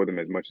there for them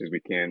as much as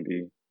we can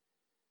be.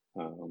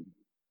 Um,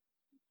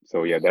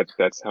 so yeah,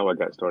 that's how I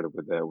got started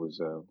with that, was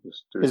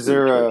Is through the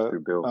there church, through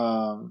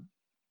Bill.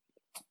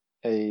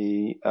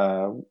 a,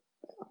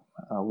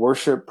 a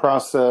worship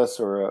process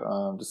or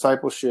a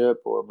discipleship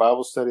or a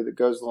Bible study that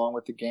goes along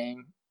with the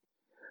game?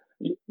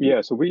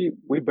 Yeah, so we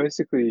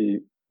basically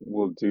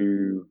will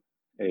do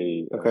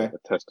Okay. a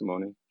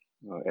testimony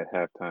at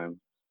halftime.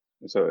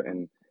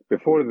 And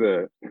before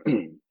the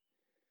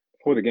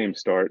before the game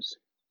starts,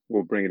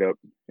 we'll bring it up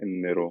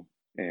in the middle,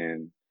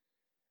 and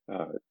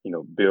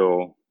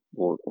Bill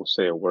will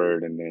say a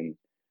word, and then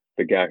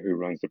the guy who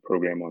runs the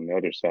program on the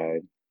other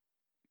side,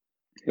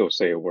 he'll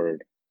say a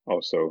word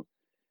also,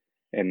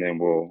 and then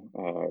we'll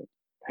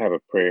have a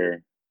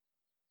prayer,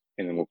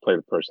 and then we'll play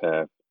the first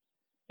half,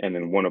 and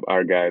then one of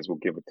our guys will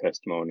give a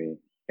testimony,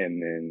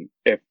 and then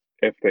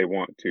if they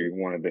want to,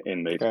 one of the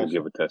inmates will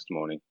give Gotcha. a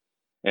testimony.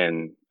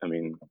 And I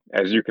mean,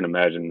 as you can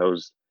imagine,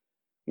 those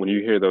when you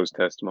hear those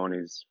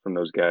testimonies from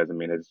those guys, I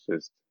mean,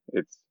 it's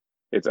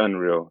it's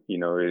unreal.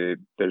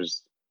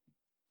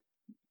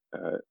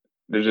 Uh,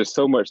 there's just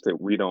so much that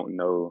we don't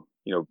know.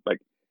 Like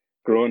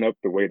growing up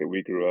the way that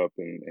we grew up,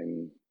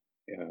 in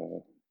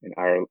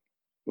our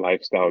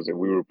lifestyles that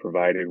we were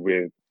provided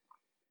with.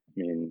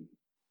 I mean,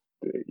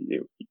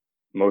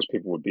 most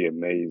people would be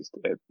amazed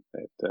at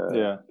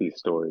Yeah. these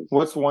stories.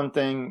 What's one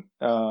thing?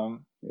 Yeah,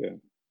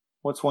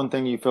 What's one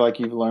thing you feel like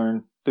you've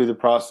learned through the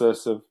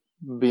process of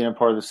being a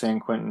part of the San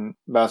Quentin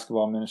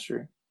basketball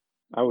ministry?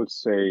 I would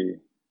say,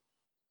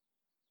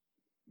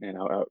 and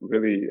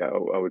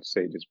I would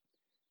say just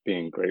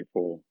being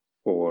grateful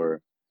for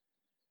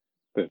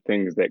the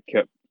things that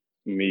kept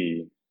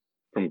me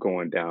from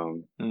going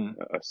down Mm.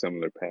 a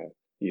similar path.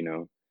 You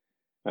know,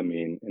 I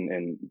mean,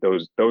 and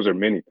those are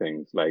many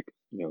things. Like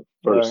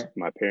first Right.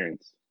 my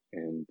parents,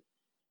 and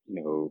you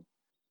know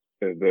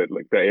the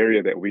like the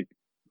area that we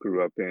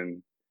grew up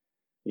in.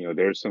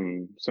 There's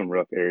some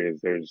rough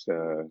areas. There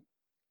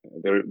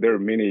are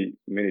many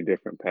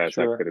different paths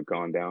I Sure. could have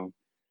gone down,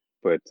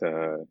 but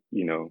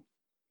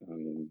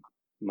um,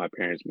 my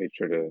parents made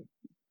sure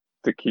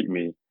to keep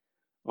me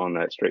on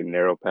that straight and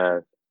narrow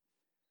path.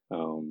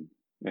 Um,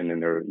 and then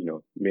there are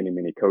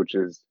many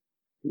coaches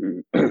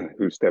who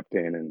who stepped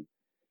in and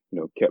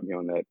kept me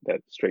on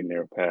that straight and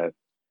narrow path.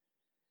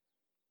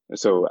 And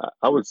so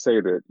I would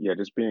say that, yeah,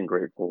 just being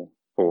grateful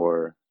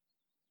for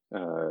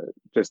uh,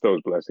 just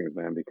those blessings,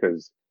 man,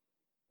 because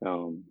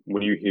um,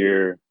 when you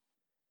hear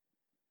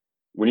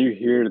when you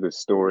hear the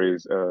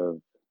stories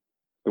of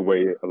the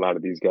way a lot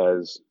of these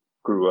guys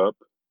grew up,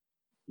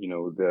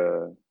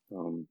 the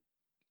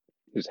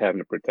just having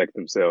to protect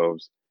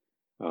themselves.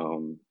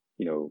 Um,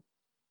 you know,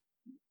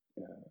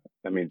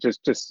 I mean,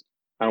 just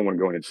I don't want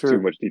to go into too Sure.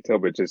 much detail,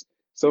 but just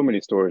so many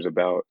stories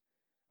about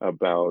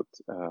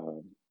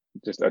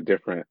just a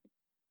different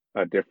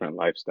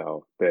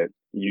lifestyle that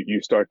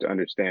you start to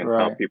understand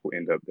how Right. people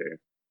end up there.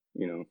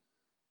 You know,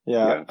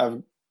 Yeah. yeah,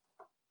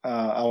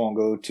 I won't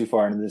go too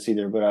far into this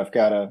either, but I've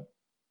got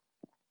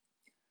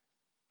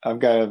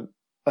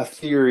a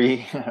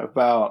theory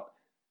about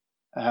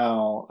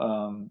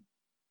how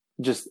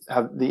just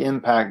how the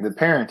impact that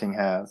parenting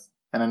has.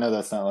 And I know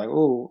that's not like,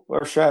 oh,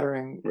 earth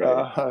shattering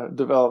right.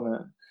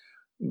 development,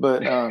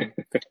 but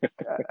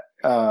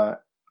uh,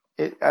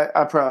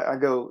 I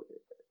go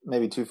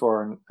maybe too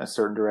far in a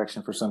certain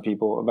direction for some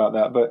people about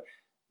that.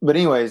 But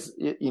anyways,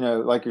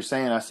 like you're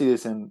saying, I see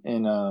this in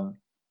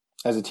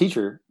as a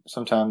teacher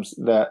sometimes,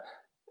 that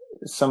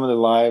some of the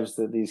lives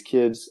that these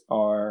kids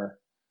are,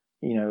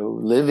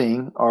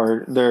 living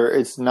are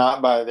it's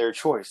not by their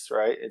choice,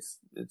 right? It's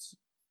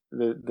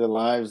the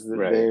lives that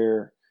Right.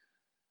 they're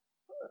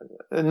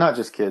not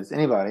just kids,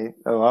 anybody.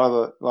 A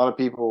lot of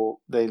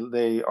people,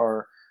 they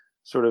are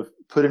sort of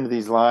put into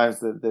these lives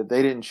that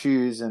they didn't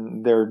choose,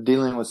 and they're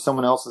dealing with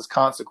someone else's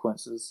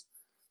consequences.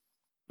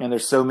 And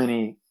there's so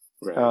many,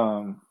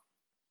 Right.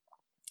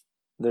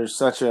 there's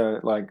such a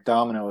like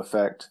domino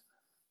effect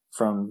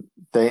from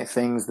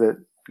things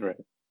that Right.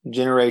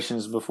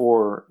 generations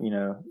before,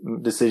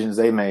 decisions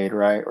they made,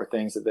 right, or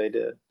things that they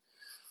did.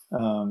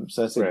 So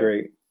that's a Right.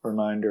 great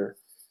reminder.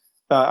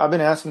 I've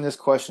been asking this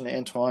question to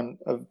Antoine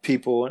of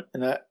people,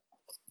 and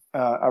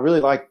I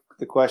really like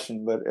the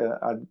question, but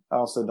I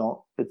also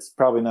don't. It's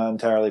probably not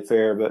entirely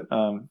fair, but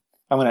I'm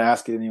going to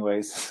ask it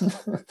anyways.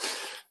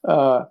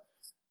 uh,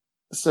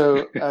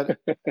 I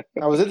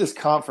was at this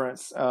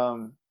conference.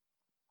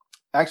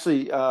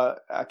 Actually,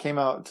 I came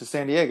out to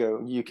San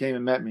Diego. You came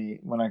and met me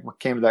when I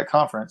came to that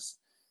conference,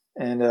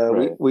 and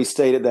Right. we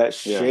stayed at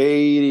that Yeah.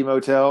 shady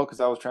motel because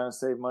I was trying to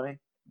save money.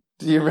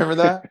 Do you remember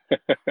that?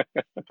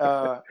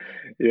 Uh,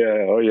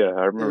 Yeah. Oh, yeah.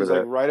 I it remember was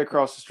like that. right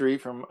across the street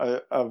from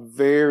a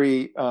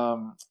very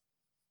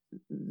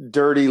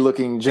dirty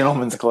looking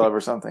gentleman's club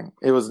or something.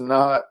 It was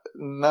not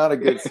a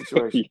good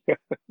situation. Yeah.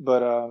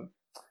 But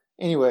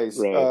anyways,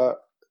 Right.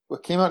 we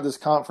came out to this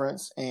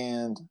conference,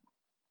 and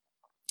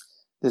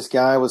this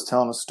guy was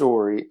telling a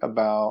story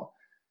about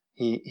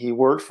he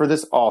worked for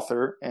this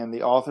author, and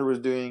the author was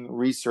doing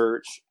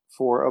research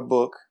for a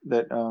book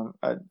that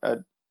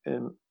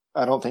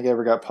I don't think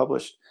ever got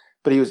published,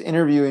 but he was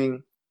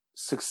interviewing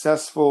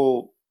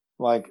successful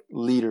like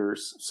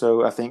leaders.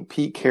 So I think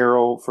Pete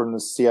Carroll from the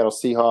Seattle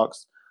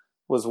Seahawks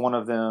was one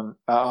of them.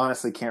 I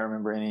honestly can't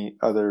remember any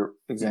other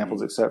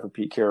examples Hmm. except for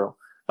Pete Carroll,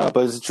 but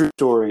it's a true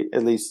story,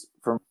 at least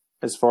from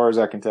as far as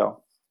I can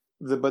tell.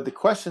 But the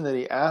question that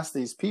he asked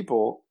these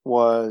people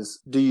was,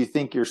 do you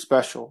think you're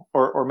special?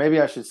 Or maybe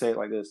I should say it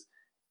like this.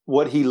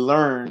 What he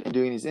learned in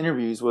doing these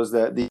interviews was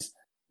that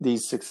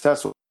these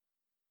successful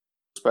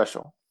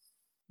special.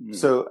 Hmm.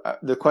 So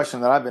the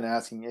question that I've been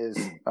asking is,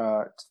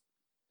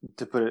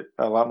 to put it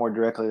a lot more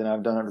directly than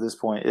I've done up to this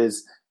point,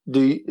 is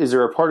is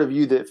there a part of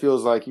you that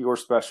feels like you're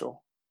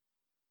special?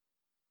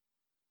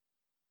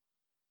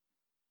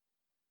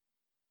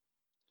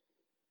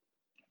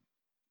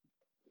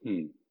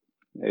 Hmm.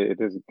 It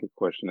is a good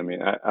question. I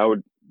mean, I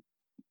would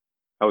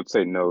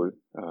say no.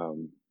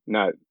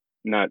 Not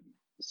not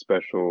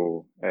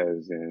special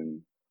as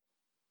in,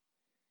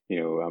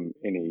 I'm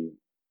any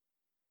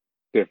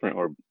different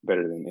or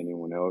better than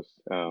anyone else.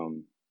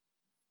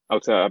 I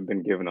would say I've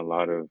been given a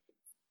lot of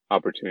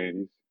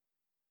opportunities.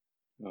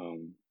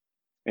 Um,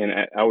 and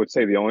I would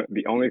say the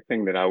only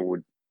thing that I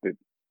would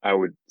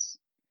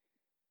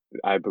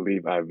I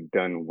believe I've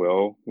done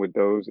well with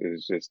those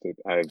is just that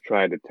I've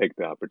tried to take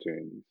the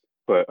opportunities.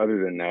 But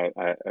other than that,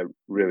 I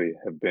really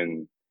have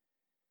been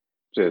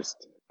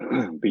just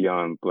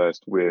beyond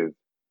blessed with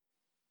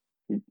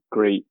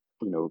great,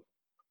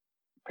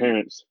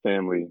 parents,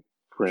 family,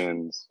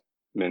 friends,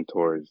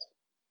 mentors,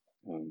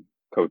 um,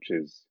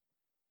 coaches.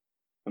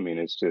 I mean,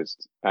 it's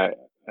just I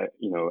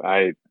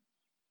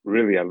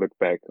really I look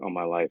back on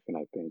my life and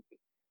I think,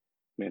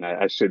 man, Yeah.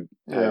 I should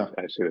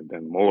have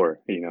done more.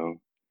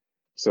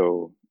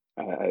 So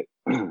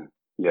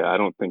yeah, I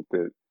don't think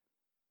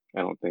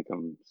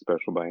I'm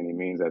special by any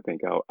means. I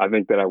think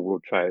that I will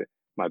try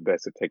my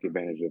best to take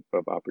advantage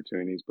of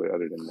opportunities, but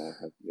other than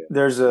that, yeah,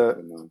 There's I would a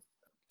say no.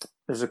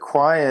 there's a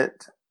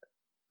quiet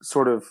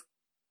sort of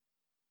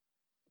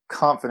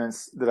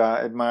confidence that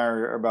I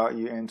admire about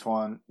you,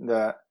 Antoine,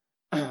 that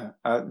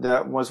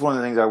that was one of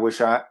the things I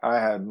wish I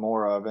had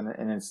more of, and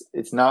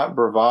it's not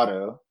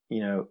bravado,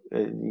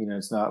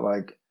 it's not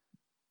like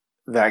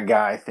that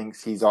guy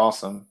thinks he's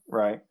awesome,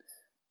 right?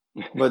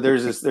 But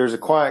there's a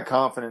quiet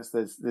confidence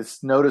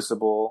that's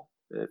noticeable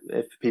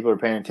if people are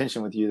paying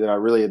attention with you that I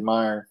really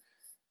admire.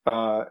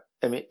 I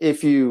mean,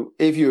 if you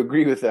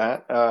agree with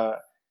that,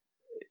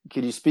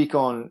 could you speak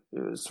on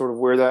sort of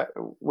where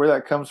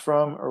that comes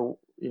from, or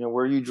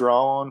where you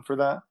draw on for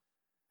that?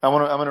 I'm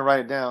gonna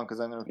write it down because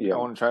I Yeah.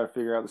 want to try to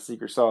figure out the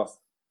secret sauce.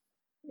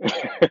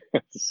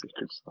 The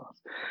secret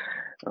sauce.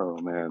 Oh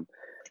man.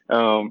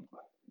 Um,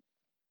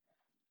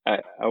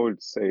 I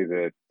would say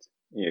that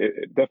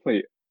it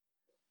definitely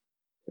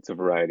it's a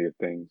variety of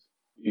things.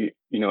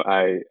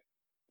 I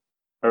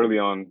early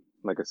on,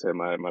 like I said,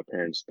 my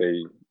parents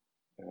they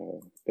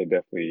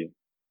definitely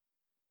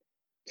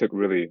took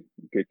really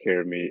good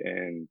care of me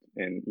and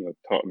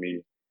taught me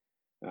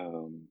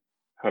um,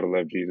 how to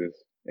love Jesus.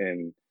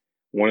 And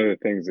one of the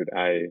things that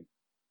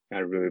I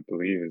really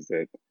believe is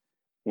that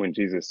when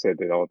Jesus said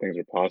that all things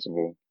are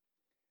possible,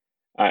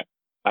 I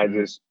I Mm.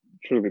 just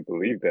truly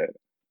believe that.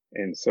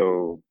 And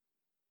so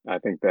I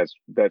think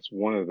that's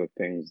one of the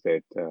things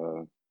that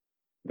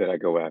I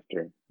go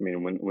after. I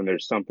mean, when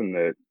there's something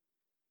that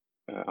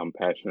I'm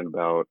passionate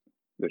about,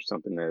 there's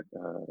something that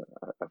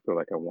I feel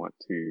like I want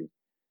to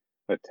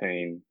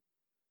attain.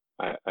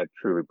 I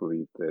truly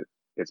believe that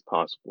it's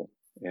possible,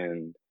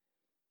 and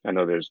I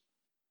know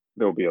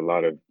there'll be a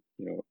lot of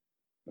you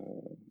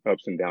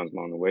ups and downs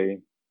along the way,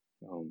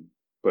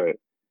 but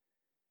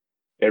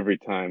every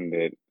time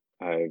that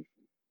I've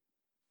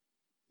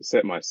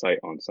set my sight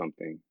on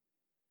something,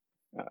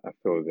 I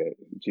feel that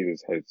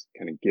Jesus has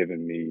kind of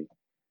given me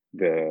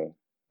the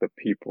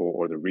people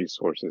or the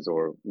resources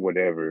or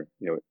whatever,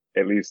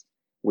 at least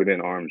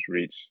within arm's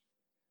reach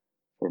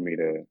for me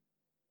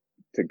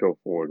to go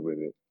forward with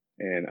it.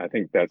 And I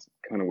think that's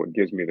kind of what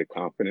gives me the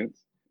confidence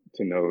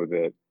to know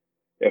that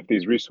if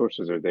these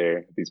resources are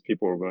there, these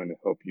people are going to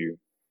help you,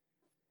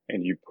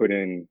 and you put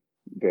in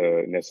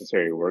the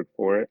necessary work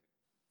for it,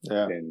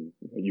 then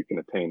you can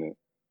attain it.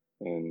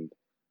 And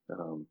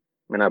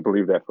I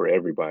believe that for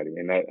everybody.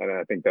 And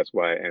I think that's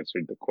why I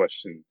answered the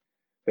question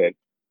that,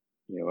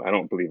 I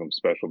don't believe I'm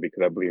special,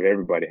 because I believe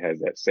everybody has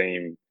that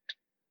same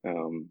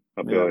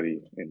ability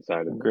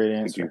inside of them. Great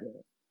answer.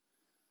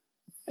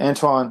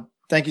 Antoine,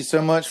 thank you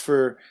so much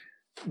for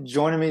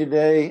joining me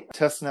today,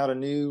 testing out a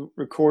new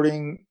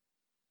recording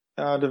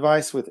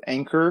device with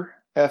Anchor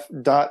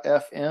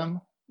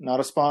F.FM, not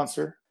a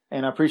sponsor.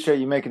 And I appreciate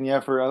you making the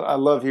effort. I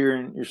love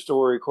hearing your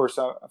story. Of course,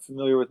 I'm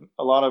familiar with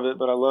a lot of it,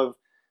 but I love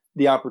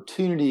the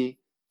opportunity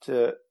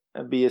to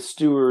be a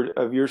steward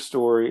of your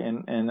story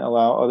and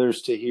allow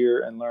others to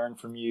hear and learn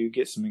from you,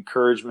 get some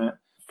encouragement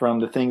from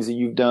the things that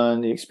you've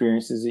done, the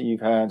experiences that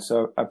you've had.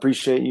 So I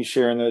appreciate you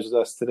sharing those with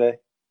us today.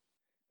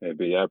 Hey,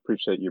 B, I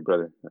appreciate you,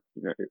 brother.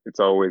 It's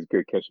always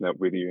good catching up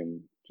with you, and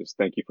just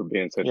thank you for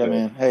being such a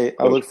man. Hey,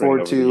 I look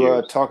forward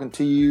to talking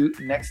to you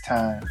next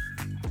time.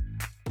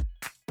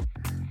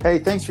 Hey,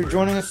 thanks for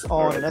joining us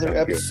on another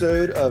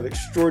episode of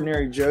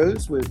Extraordinary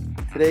Joes with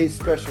today's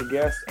special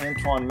guest,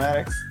 Antoine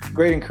Maddox.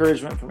 Great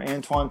encouragement from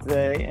Antoine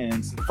today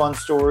and some fun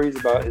stories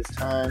about his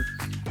time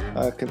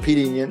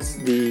competing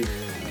against the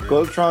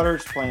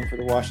Globetrotters, playing for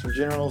the Washington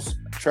Generals,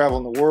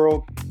 traveling the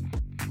world,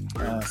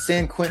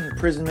 San Quentin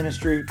Prison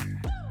Ministry,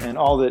 and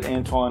all that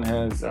Antoine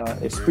has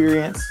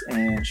experienced,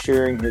 and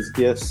sharing his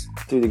gifts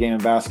through the game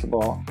of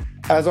basketball.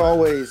 As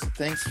always,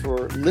 thanks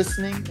for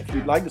listening. If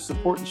you'd like to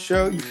support the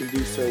show, you can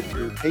do so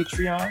through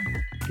Patreon.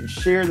 You can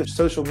share the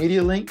social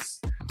media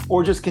links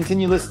or just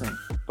continue listening.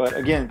 But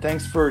again,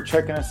 thanks for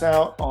checking us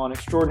out on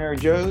Extraordinary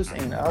Joes,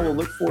 and I will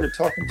look forward to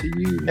talking to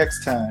you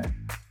next time.